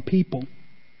impact on people.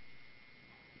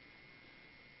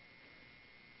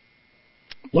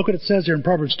 Look what it says here in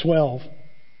Proverbs 12.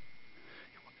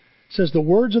 It says, the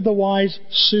words of the wise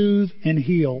soothe and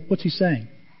heal. What's he saying?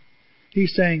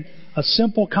 He's saying a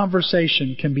simple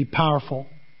conversation can be powerful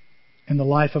in the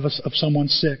life of someone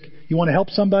sick. You want to help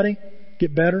somebody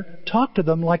get better? Talk to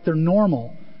them like they're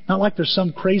normal, not like they're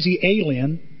some crazy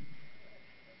alien.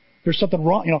 There's something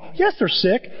wrong. Yes, they're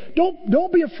sick.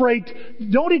 Don't be afraid.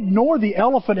 Don't ignore the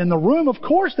elephant in the room. Of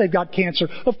course they've got cancer.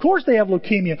 Of course they have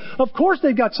leukemia. Of course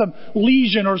they've got some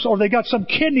lesion or they got some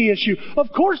kidney issue. Of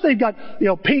course they've got,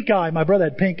 pink eye. My brother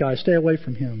had pink eye. Stay away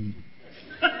from him.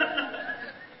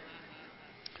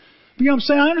 You know what I'm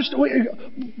saying? I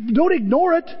understand. Don't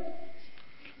ignore it.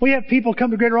 We have people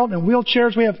come to Greater Alton in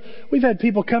wheelchairs. We've had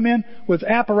people come in with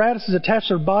apparatuses attached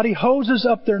to their body, hoses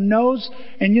up their nose.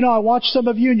 And I watch some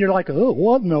of you and you're like, oh,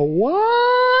 what in the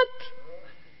what?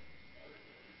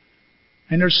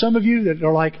 And there's some of you that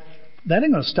are like, that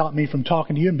ain't going to stop me from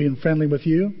talking to you and being friendly with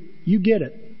you. You get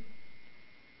it.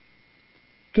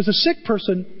 Because a sick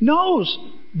person knows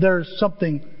there's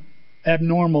something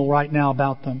abnormal right now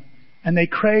about them. And they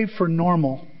crave for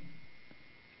normal.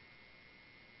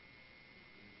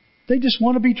 They just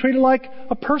want to be treated like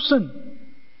a person.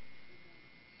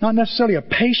 Not necessarily a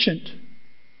patient,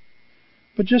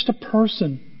 but just a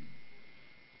person.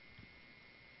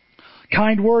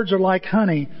 Kind words are like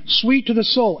honey, sweet to the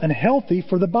soul and healthy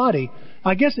for the body.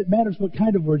 I guess it matters what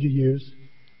kind of word you use.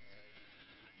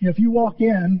 If you walk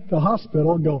in the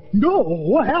hospital and go, no,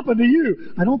 what happened to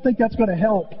you? I don't think that's going to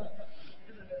help.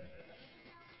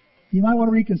 You might want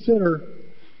to reconsider.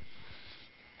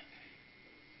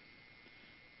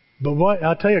 But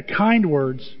I'll tell you, kind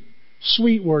words,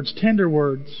 sweet words, tender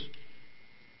words,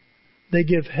 they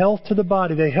give health to the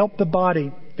body. They help the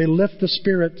body. They lift the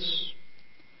spirits.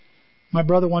 My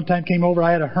brother one time came over.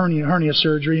 I had a hernia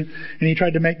surgery, and he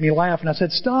tried to make me laugh. And I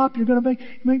said, "Stop! You're going to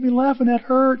make me laugh, and that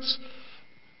hurts."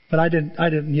 But I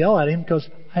didn't yell at him because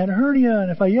I had a hernia, and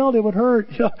if I yelled, it would hurt.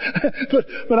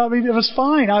 But I mean, it was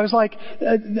fine. I was like,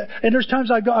 and there's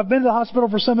times I've been to the hospital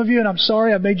for some of you, and I'm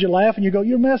sorry I made you laugh, and you go,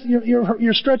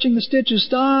 you're stretching the stitches.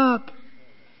 Stop.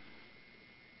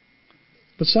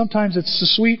 But sometimes it's the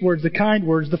sweet words, the kind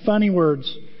words, the funny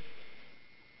words.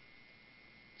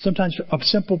 Sometimes a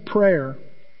simple prayer,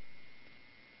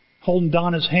 holding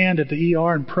Donna's hand at the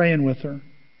ER and praying with her.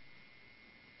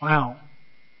 Wow.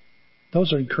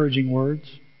 Those are encouraging words.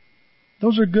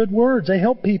 Those are good words. They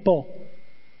help people.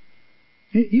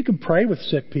 You can pray with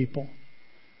sick people.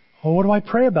 Oh, what do I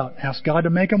pray about? Ask God to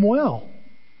make them well.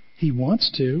 He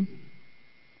wants to.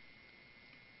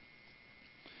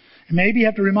 Maybe you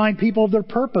have to remind people of their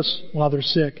purpose while they're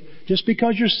sick. Just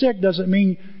because you're sick doesn't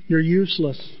mean you're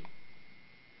useless.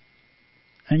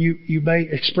 And you may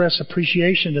express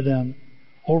appreciation to them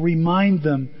or remind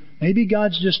them. Maybe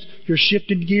you're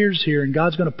shifting gears here and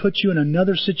God's going to put you in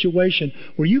another situation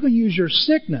where you can use your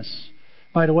sickness.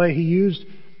 By the way,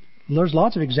 there's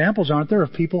lots of examples, aren't there,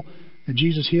 of people that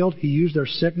Jesus healed. He used their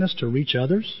sickness to reach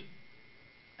others.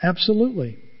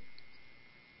 Absolutely.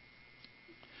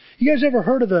 You guys ever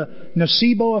heard of the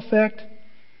nocebo effect?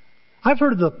 I've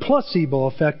heard of the placebo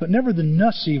effect, but never the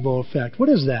nocebo effect. What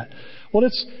is that? Well,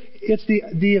 it's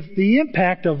the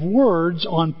impact of words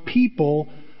on people,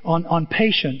 on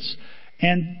patients.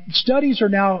 And studies are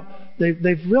now,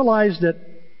 they've realized that,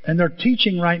 and they're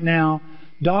teaching right now,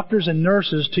 doctors and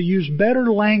nurses to use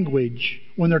better language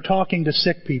when they're talking to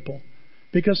sick people.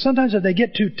 Because sometimes if they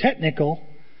get too technical,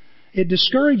 it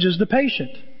discourages the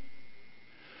patient.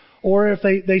 Or if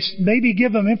they maybe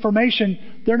give them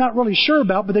information they're not really sure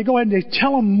about, but they go ahead and they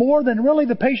tell them more than really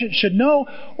the patient should know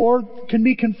or can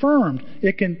be confirmed.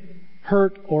 It can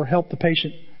hurt or help the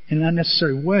patient in an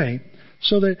unnecessary way.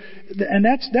 And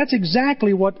that's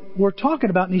exactly what we're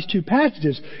talking about in these two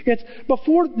passages. It's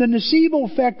before the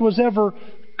nocebo effect was ever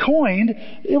coined,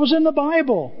 it was in the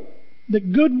Bible.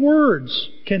 That good words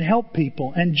can help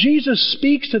people. And Jesus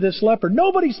speaks to this leper.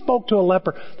 Nobody spoke to a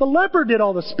leper. The leper did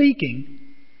all the speaking.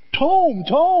 Tome,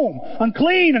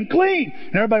 unclean, unclean.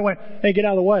 And everybody went, hey, get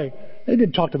out of the way. They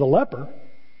didn't talk to the leper.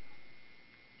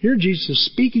 Here Jesus is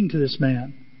speaking to this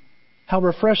man. How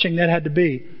refreshing that had to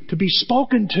be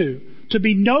spoken to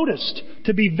be noticed,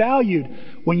 to be valued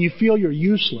when you feel you're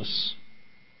useless.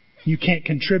 You can't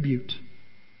contribute.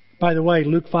 By the way,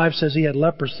 Luke 5 says he had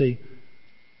leprosy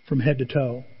from head to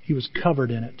toe. He was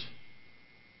covered in it.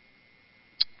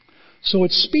 So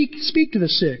it's speak to the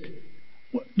sick.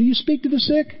 Do you speak to the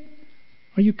sick?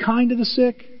 Are you kind to the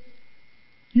sick?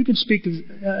 You can speak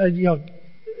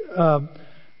to,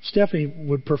 Stephanie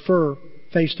would prefer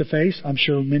face-to-face. I'm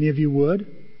sure many of you would.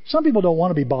 Some people don't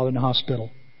want to be bothered in the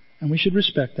hospital, and we should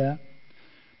respect that.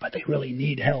 But they really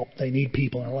need help. They need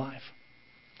people in their life.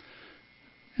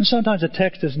 And sometimes a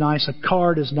text is nice, a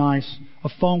card is nice, a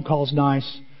phone call is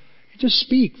nice. Just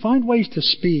speak. Find ways to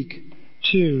speak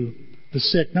to the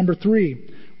sick. Number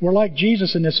 3, we're like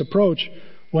Jesus in this approach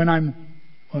when I'm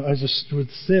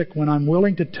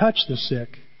willing to touch the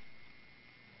sick.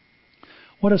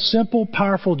 What a simple,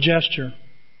 powerful gesture.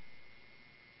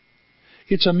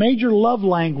 It's a major love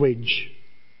language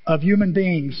of human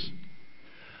beings.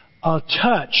 A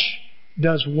touch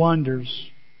does wonders.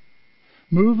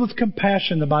 Move with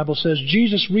compassion, the Bible says.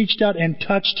 Jesus reached out and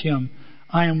touched him.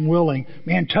 I am willing.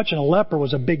 Man, touching a leper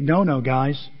was a big no-no,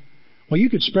 guys. Well, you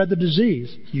could spread the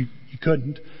disease. You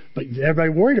couldn't, but everybody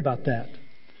worried about that.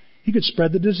 You could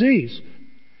spread the disease.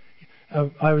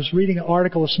 I was reading an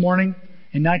article this morning.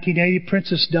 In 1980,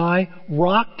 Princess Di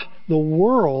rocked the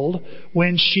world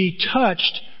when she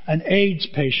touched an AIDS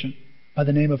patient by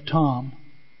the name of Tom.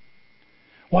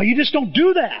 Well, you just don't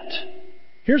do that.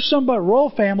 Here's somebody, a royal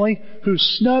family,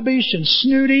 who's snubbish and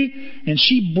snooty, and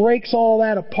she breaks all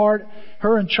that apart.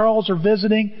 Her and Charles are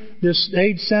visiting this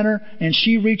AIDS center, and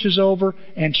she reaches over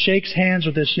and shakes hands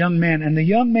with this young man. And the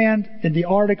young man in the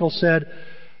article said,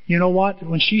 you know what?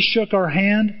 When she shook our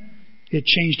hand, it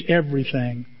changed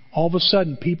everything. All of a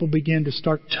sudden, people begin to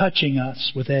start touching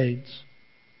us with AIDS.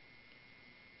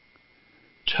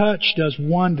 Touch does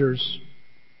wonders.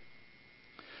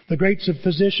 The great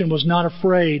physician was not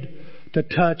afraid to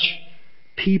touch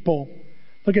people.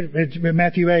 Look at it in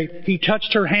Matthew 8. He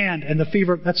touched her hand and the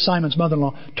fever, that's Simon's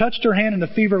mother-in-law, touched her hand and the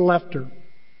fever left her.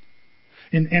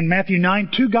 In Matthew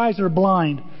 9, 2 guys that are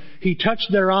blind, he touched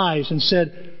their eyes and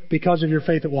said, because of your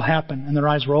faith it will happen. And their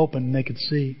eyes were open and they could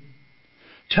see.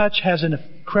 Touch has an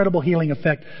incredible healing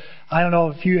effect. I don't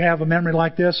know if you have a memory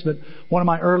like this, but one of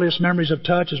my earliest memories of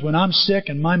touch is when I'm sick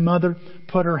and my mother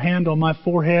put her hand on my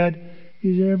forehead.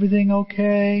 Is everything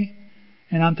okay?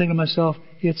 And I'm thinking to myself,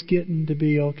 it's getting to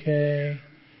be okay.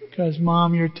 Because,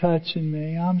 Mom, you're touching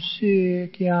me. I'm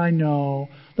sick. Yeah, I know.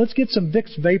 Let's get some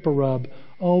Vicks Vapor Rub.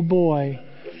 Oh, boy.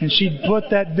 And she'd put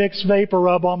that Vicks Vapor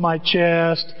Rub on my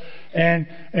chest. And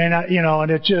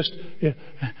it just,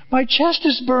 my chest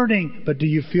is burning. But do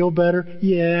you feel better?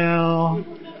 Yeah.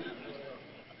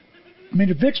 I mean,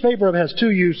 the Vicks Vapor Rub has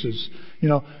 2 uses.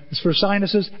 It's for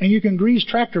sinuses, and you can grease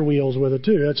tractor wheels with it,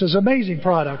 too. It's an amazing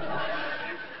product.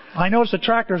 I noticed the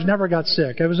tractors never got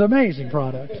sick. It was an amazing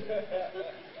product.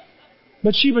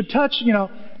 But she would touch,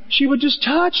 she would just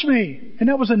touch me. And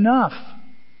that was enough.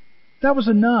 That was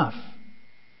enough.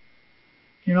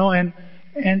 And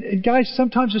guys,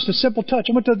 sometimes just a simple touch.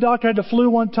 I went to the doctor, I had the flu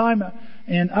one time,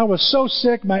 And I was so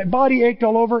sick, my body ached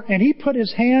all over, and he put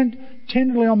his hand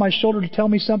tenderly on my shoulder to tell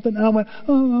me something, and I went,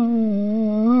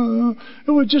 oh.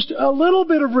 It was just a little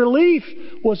bit of relief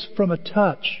was from a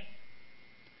touch.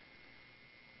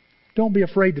 Don't be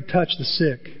afraid to touch the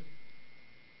sick.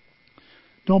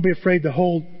 Don't be afraid to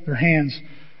hold their hands.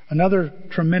 Another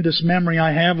tremendous memory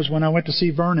I have was when I went to see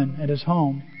Vernon at his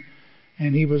home.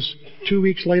 And he was, 2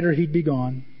 weeks later, he'd be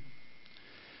gone.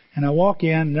 And I walk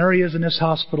in, and there he is in this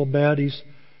hospital bed. He's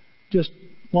just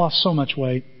lost so much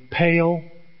weight. Pale.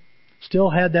 Still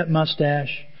had that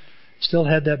mustache. Still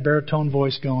had that baritone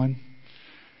voice going.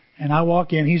 And I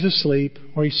walk in, he's asleep,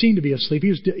 or he seemed to be asleep.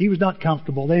 He was not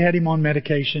comfortable. They had him on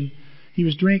medication. He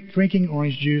was drinking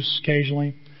orange juice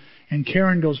occasionally. And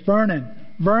Karen goes,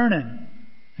 Vernon.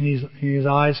 And his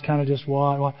eyes kind of just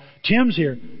wide. Tim's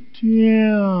here.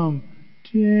 Tim.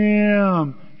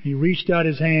 He reached out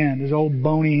his hand, his old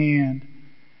bony hand.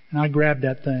 And I grabbed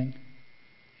that thing.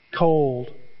 Cold.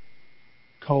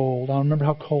 I remember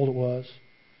how cold it was.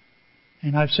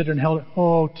 And I sat there and held it.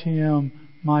 Oh, Tim,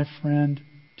 my friend,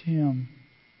 Tim.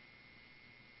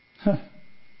 And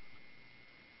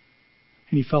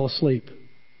he fell asleep.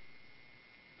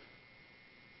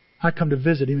 I come to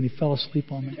visit him and he fell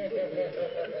asleep on me.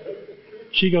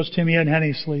 She goes, Tim, he hadn't had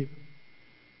any sleep.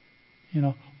 You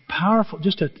know, powerful,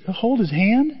 just to hold his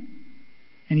hand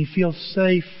and he feels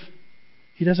safe.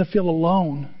 He doesn't feel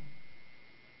alone.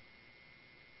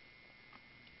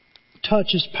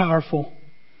 Touch is powerful.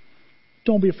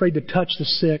 Don't be afraid to touch the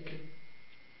sick.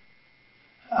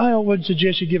 I wouldn't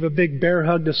suggest you give a big bear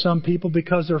hug to some people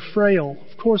because they're frail.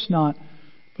 Of course not.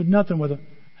 But nothing with a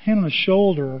hand on the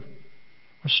shoulder or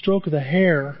a stroke of the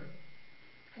hair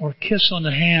or a kiss on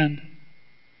the hand.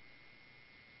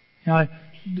 You know,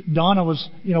 Donna was,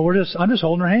 I'm just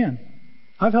holding her hand.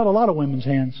 I've held a lot of women's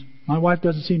hands. My wife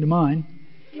doesn't seem to mind.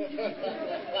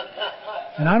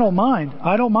 And I don't mind.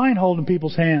 I don't mind holding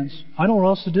people's hands. I don't know what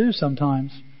else to do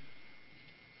sometimes.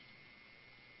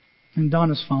 And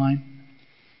Donna's fine.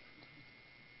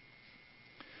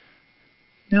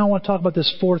 Now I want to talk about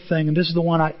this fourth thing, and this is the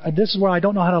one. This is where I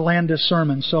don't know how to land this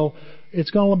sermon, so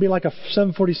it's going to be like a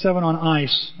 747 on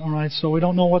ice. All right, so we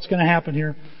don't know what's going to happen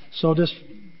here. So just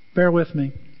bear with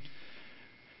me.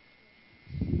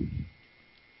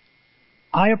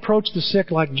 I approach the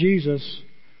sick like Jesus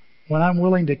when I'm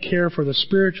willing to care for the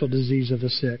spiritual disease of the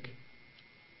sick.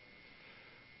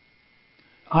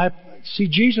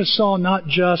 Jesus saw not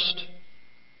just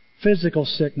physical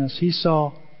sickness. He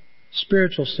saw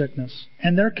spiritual sickness.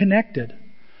 And they're connected.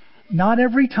 Not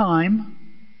every time,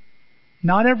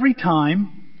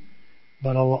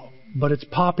 but it's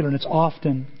popular and it's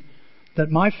often that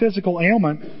my physical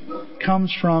ailment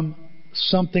comes from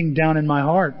something down in my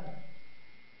heart.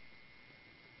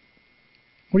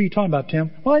 What are you talking about,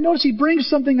 Tim? Well, I notice he brings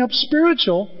something up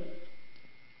spiritual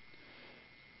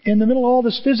in the middle of all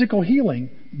this physical healing.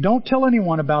 Don't tell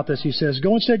anyone about this, he says.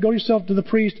 Go yourself to the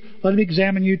priest, let him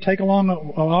examine you, take along an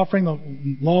offering the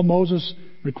law of Moses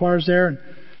requires there, and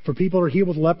for people who are healed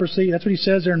with leprosy. That's what he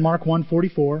says there in Mark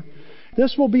 1:44.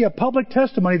 This will be a public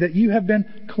testimony that you have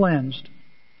been cleansed.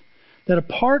 That a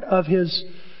part of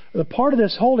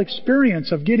this whole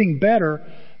experience of getting better,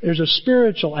 there's a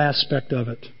spiritual aspect of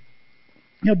it.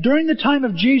 During the time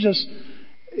of Jesus,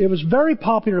 it was very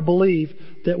popular to believe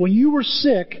that when you were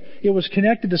sick, it was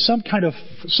connected to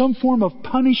some form of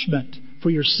punishment for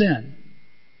your sin.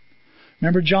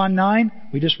 Remember John 9?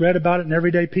 We just read about it in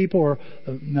Everyday People or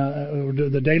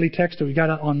the daily text that we got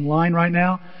online right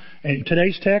now. And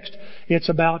today's text, it's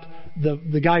about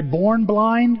the guy born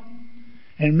blind.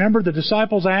 And remember, the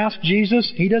disciples asked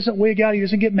Jesus. He doesn't wig out. He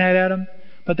doesn't get mad at them.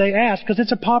 But they ask because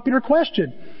it's a popular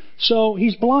question. So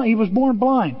he's blind. He was born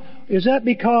blind. Is that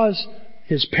because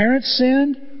his parents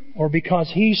sinned or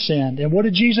because he sinned? And what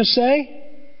did Jesus say?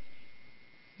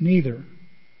 Neither.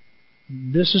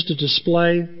 This is to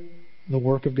display the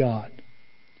work of God.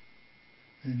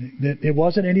 It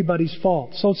wasn't anybody's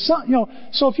fault. So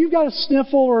if you've got a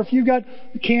sniffle or if you've got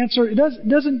cancer, it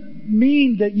doesn't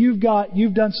mean that you've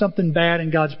done something bad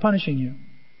and God's punishing you.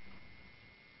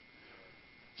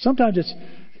 Sometimes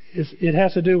it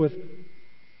has to do with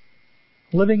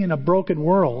living in a broken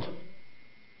world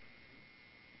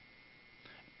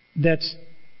that's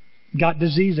got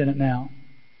disease in it now.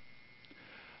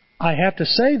 I have to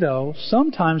say, though,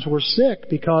 sometimes we're sick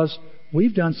because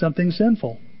we've done something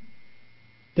sinful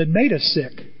that made us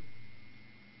sick.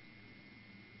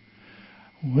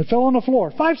 We fell on the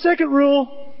floor. 5-second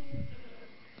rule.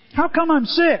 How come I'm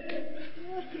sick?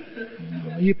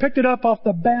 You picked it up off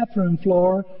the bathroom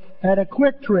floor at a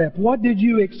Quick Trip. What did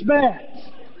you expect?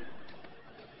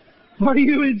 Are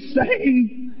you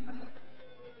insane?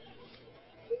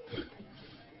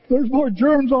 There's more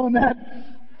germs on that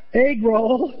egg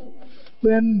roll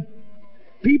than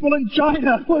people in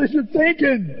China. What is it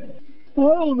thinking? I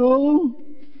don't know.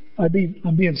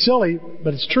 I'm being silly,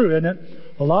 but it's true, isn't it?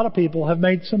 A lot of people have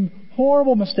made some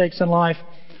horrible mistakes in life,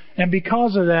 and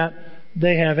because of that,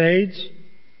 they have AIDS,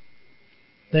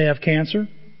 they have cancer,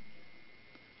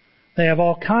 they have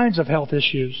all kinds of health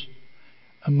issues,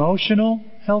 emotional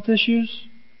health issues,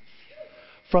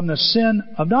 from the sin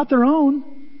of not their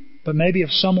own, but maybe of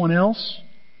someone else.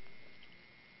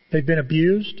 They've been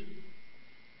abused,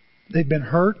 they've been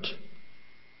hurt.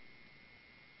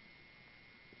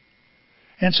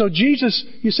 And so Jesus,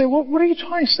 you say, well, what are you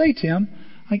trying to say, Tim?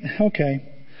 Okay.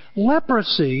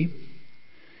 Leprosy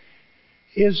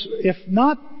is, if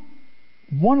not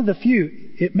one of the few,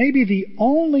 it may be the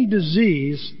only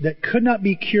disease that could not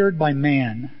be cured by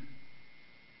man.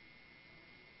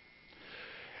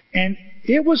 And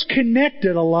it was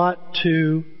connected a lot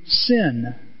to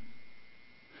sin.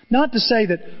 Not to say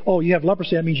that, oh, you have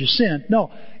leprosy, that means you sin.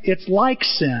 No, it's like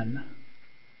sin.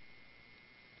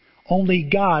 Only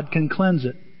God can cleanse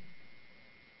it.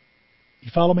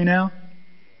 You follow me now?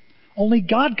 Only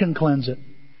God can cleanse it.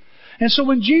 And so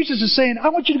when Jesus is saying, I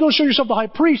want you to go show yourself the high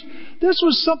priest, this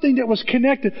was something that was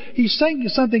connected. He's saying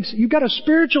something, you've got a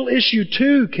spiritual issue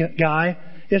too, guy.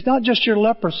 It's not just your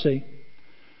leprosy.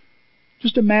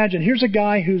 Just imagine, here's a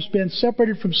guy who's been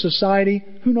separated from society,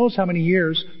 who knows how many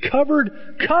years, covered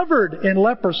in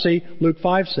leprosy, Luke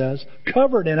 5 says,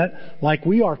 covered in it, like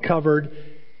we are covered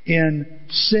in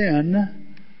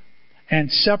sin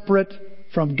and separate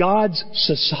from God's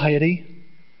society.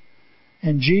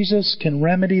 And Jesus can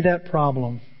remedy that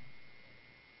problem.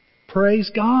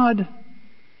 Praise God.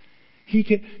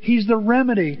 He's the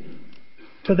remedy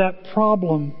to that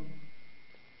problem.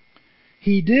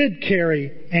 He did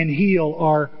carry and heal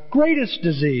our greatest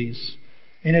disease.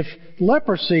 And if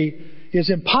leprosy is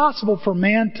impossible for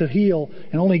man to heal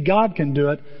and only God can do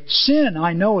it, sin,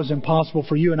 I know, is impossible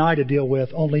for you and I to deal with.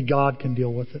 Only God can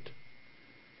deal with it.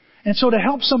 And so to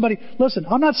help somebody, listen,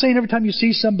 I'm not saying every time you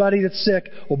see somebody that's sick,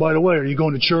 oh, by the way, are you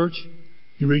going to church?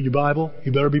 You read your Bible?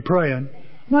 You better be praying.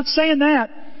 I'm not saying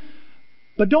that.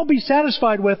 But don't be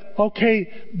satisfied with,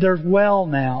 okay, they're well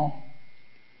now.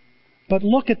 But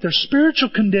look at their spiritual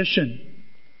condition.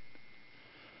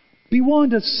 Be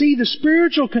willing to see the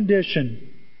spiritual condition.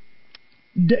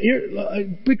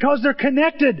 Because they're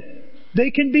connected.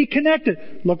 They can be connected.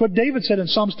 Look what David said in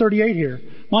Psalms 38 here.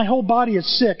 My whole body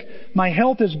is sick. My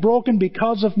health is broken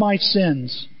because of my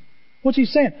sins. What's he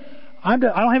saying? I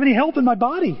don't have any health in my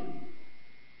body.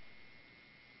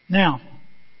 Now,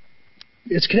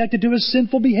 it's connected to his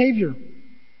sinful behavior.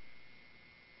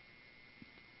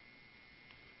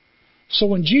 So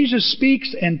when Jesus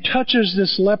speaks and touches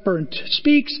this leper and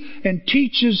speaks and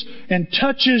teaches and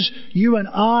touches you and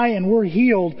I and we're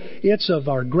healed, it's of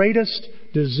our greatest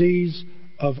disease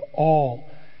of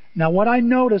all. Now what I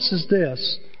notice is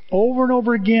this. Over and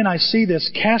over again I see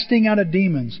this casting out of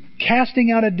demons,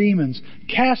 casting out of demons,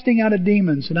 casting out of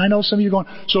demons. And I know some of you are going,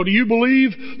 so do you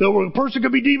believe that a person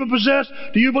could be demon possessed?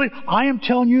 Do you believe? I am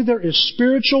telling you there is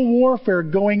spiritual warfare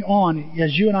going on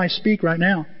as you and I speak right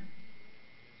now.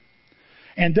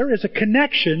 And there is a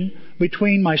connection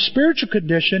between my spiritual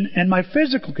condition and my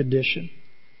physical condition.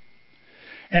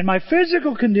 And my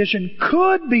physical condition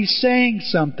could be saying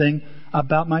something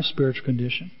about my spiritual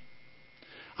condition.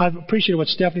 I appreciate what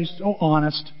Stephanie's so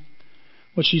honest.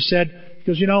 What she said,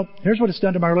 because here's what it's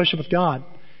done to my relationship with God.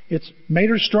 It's made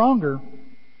her stronger,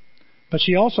 but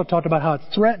she also talked about how it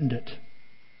threatened it.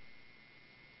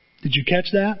 Did you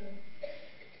catch that?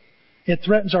 It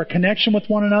threatens our connection with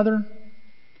one another.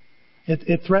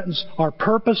 It threatens our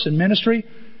purpose in ministry.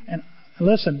 And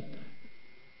listen,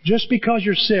 just because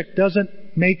you're sick doesn't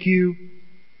make you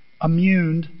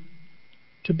immune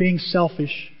to being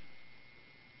selfish.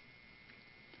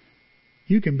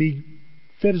 You can be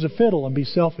fit as a fiddle and be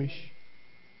selfish.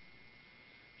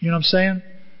 You know what I'm saying?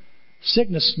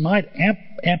 Sickness might amp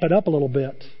it up a little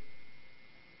bit.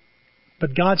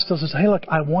 But God still says, hey, look,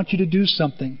 I want you to do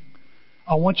something.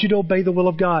 I want you to obey the will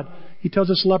of God. He tells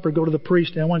this leper, go to the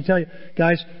priest. And I want to tell you,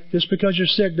 guys, just because you're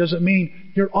sick doesn't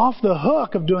mean you're off the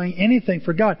hook of doing anything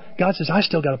for God. God says, I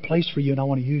still got a place for you and I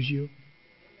want to use you.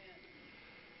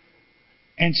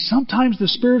 And sometimes the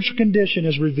spiritual condition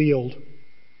is revealed.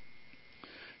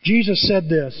 Jesus said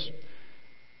this.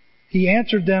 He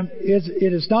answered them,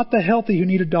 it is not the healthy who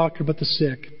need a doctor, but the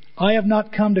sick. I have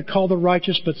not come to call the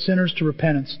righteous, but sinners to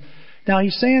repentance. Now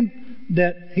he's saying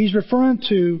that he's referring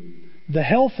to the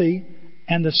healthy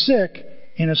and the sick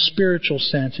in a spiritual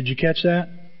sense. Did you catch that?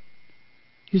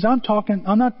 He says, I'm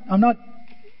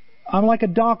like a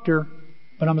doctor,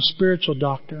 but I'm a spiritual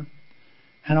doctor.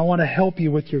 And I want to help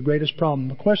you with your greatest problem.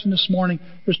 The question this morning,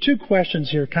 there's two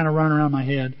questions here kind of running around my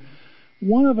head.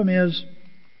 One of them is,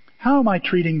 how am I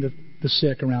treating the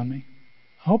sick around me?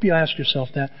 I hope you ask yourself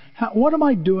that. What am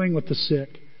I doing with the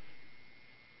sick?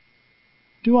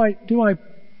 Do I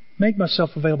make myself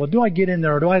available? Do I get in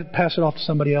there, or do I pass it off to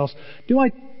somebody else?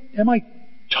 Am I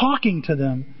talking to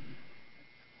them?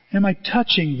 Am I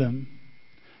touching them?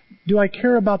 Do I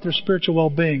care about their spiritual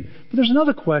well-being? But there's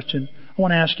another question I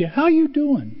want to ask you. How are you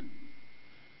doing?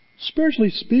 Spiritually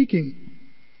speaking,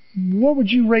 what would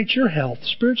you rate your health,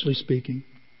 spiritually speaking?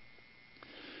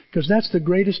 Because that's the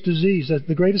greatest disease, that's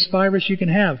the greatest virus you can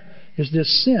have, is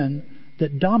this sin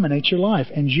that dominates your life.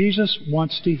 And Jesus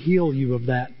wants to heal you of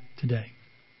that today.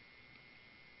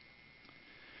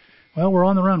 Well, we're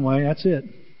on the runway. That's it.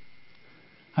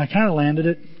 I kind of landed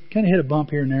it. Kind of hit a bump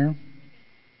here and there.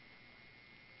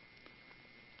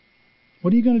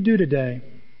 What are you going to do today?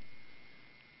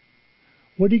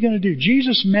 What are you going to do?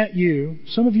 Jesus met you.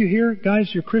 Some of you here, guys,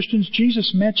 you're Christians.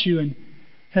 Jesus met you and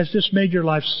has just made your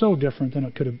life so different than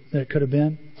it could have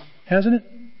been. Hasn't it?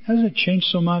 Hasn't it changed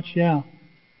so much? Yeah.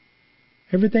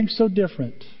 Everything's so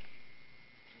different.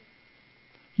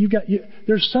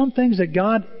 There's some things that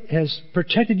God has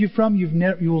protected you from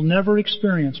you will never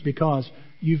experience because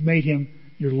you've made Him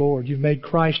your Lord. You've made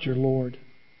Christ your Lord.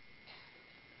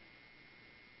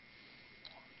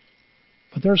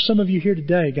 But there are some of you here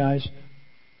today, guys.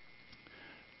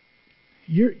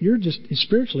 You're just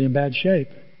spiritually in bad shape,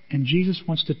 and Jesus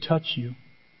wants to touch you.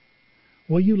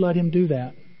 Will you let Him do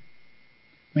that?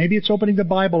 Maybe it's opening the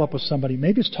Bible up with somebody.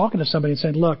 Maybe it's talking to somebody and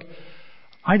saying, "Look,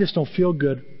 I just don't feel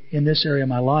good in this area of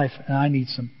my life, and I need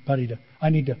somebody to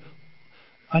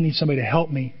help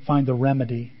me find the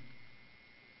remedy."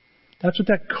 That's what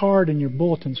that card in your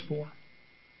bulletin's for.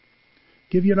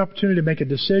 Give you an opportunity to make a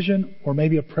decision or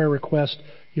maybe a prayer request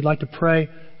you'd like to pray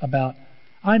about.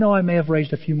 I know I may have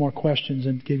raised a few more questions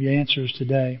and give you answers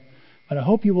today, but I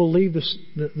hope you will leave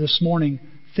this morning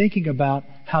thinking about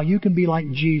how you can be like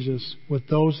Jesus with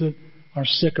those that are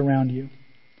sick around you.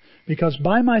 Because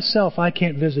by myself, I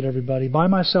can't visit everybody. By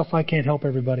myself, I can't help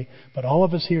everybody. But all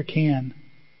of us here can.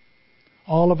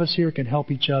 All of us here can help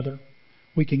each other.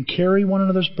 We can carry one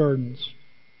another's burdens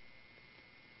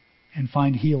and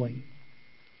find healing.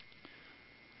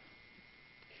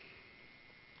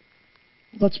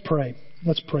 Let's pray.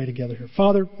 Let's pray together here.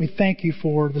 Father, we thank You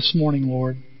for this morning,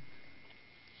 Lord.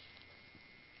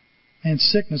 And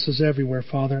sickness is everywhere,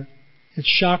 Father. It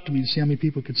shocked me to see how many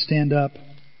people could stand up.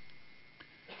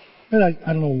 But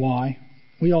I don't know why.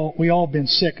 We all been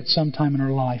sick at some time in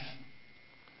our life.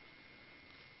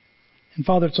 And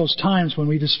Father, it's those times when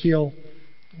we just feel,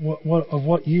 of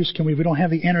what use can we don't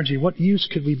have the energy. What use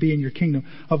could we be in Your kingdom?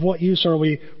 Of what use are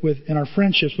we in our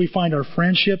friendships? We find our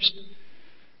friendships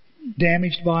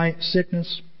damaged by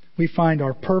sickness. We find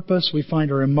our purpose. We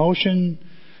find our emotion,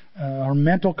 our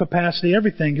mental capacity.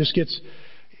 Everything just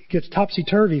gets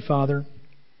topsy-turvy, Father,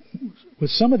 with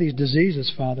some of these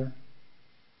diseases, Father,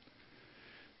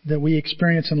 that we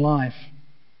experience in life.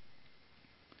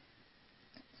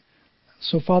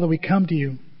 So, Father, we come to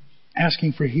You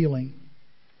asking for healing.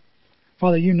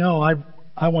 Father, You know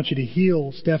I want You to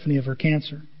heal Stephanie of her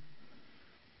cancer.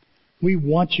 We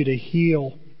want You to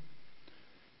heal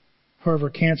her of her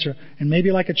cancer. And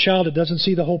maybe like a child that doesn't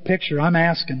see the whole picture, I'm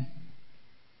asking.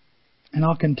 And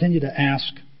I'll continue to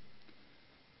ask.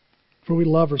 For we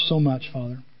love her so much,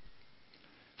 Father.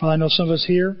 Father, I know some of us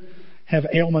here have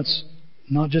ailments,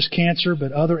 not just cancer,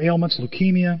 but other ailments,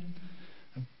 leukemia,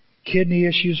 kidney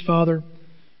issues, Father,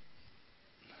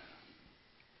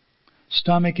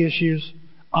 stomach issues,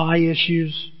 eye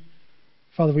issues.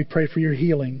 Father, we pray for Your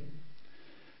healing.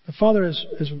 But Father,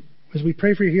 as we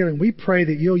pray for Your healing, we pray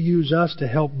that You'll use us to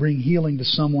help bring healing to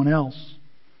someone else.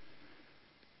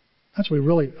 That's what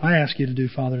I ask You to do,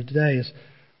 Father, today is,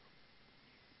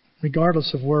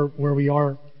 regardless of where we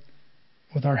are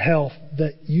with our health,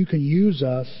 that You can use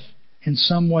us in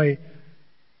some way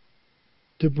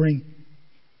to bring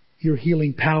Your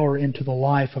healing power into the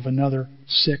life of another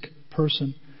sick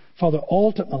person. Father,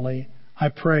 ultimately, I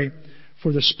pray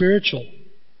for the spiritual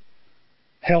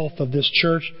health of this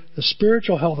church, the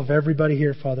spiritual health of everybody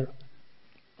here, Father.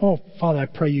 Oh, Father, I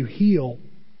pray You heal.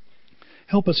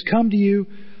 Help us come to You,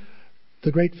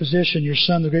 the great physician, Your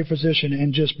Son, the great physician,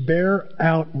 and just bear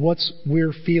out what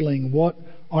we're feeling, what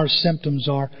our symptoms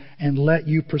are, and let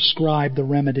You prescribe the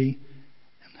remedy.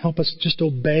 Help us just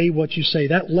obey what You say.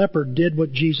 That leper did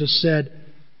what Jesus said.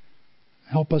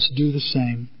 Help us do the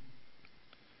same.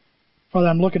 Father,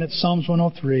 I'm looking at Psalms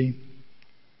 103.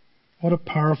 What a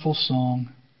powerful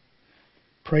song.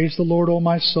 Praise the Lord, O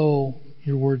my soul,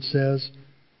 Your word says.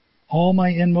 All my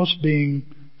inmost being,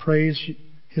 praise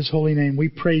His holy name. We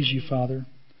praise You, Father.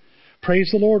 Praise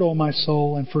the Lord, O my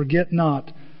soul, and forget not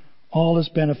all His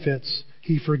benefits.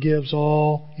 He forgives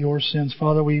all your sins.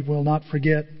 Father, we will not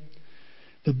forget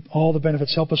all the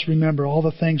benefits. Help us remember all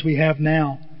the things we have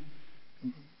now.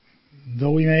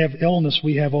 Though we may have illness,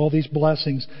 we have all these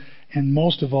blessings. And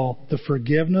most of all, the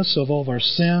forgiveness of all of our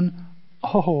sin.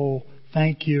 Oh,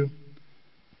 thank You.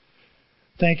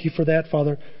 Thank You for that,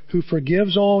 Father, who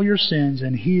forgives all your sins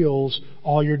and heals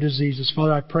all your diseases.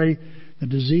 Father, I pray the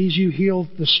disease You healed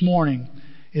this morning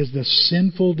is the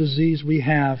sinful disease we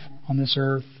have on this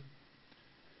earth.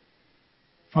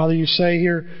 Father, You say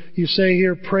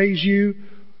here, praise You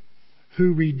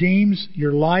who redeems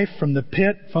your life from the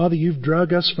pit. Father, You've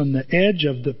drug us from the edge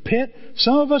of the pit.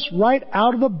 Some of us right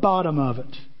out of the bottom of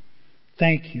it.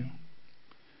 Thank You.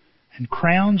 And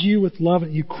crowns You with love.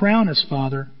 You crown us,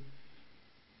 Father.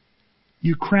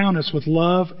 You crown us with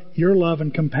love, Your love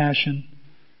and compassion.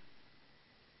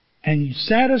 And You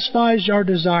satisfy our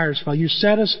desires, Father. You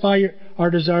satisfy our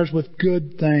desires with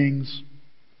good things.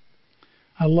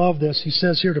 I love this. He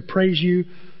says here to praise You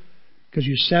because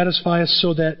You satisfy us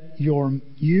so that your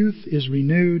youth is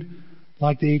renewed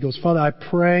like the eagles. Father, I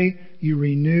pray You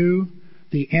renew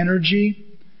the energy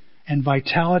and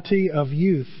vitality of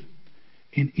youth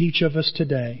in each of us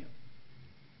today.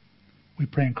 We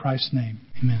pray in Christ's name.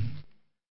 Amen.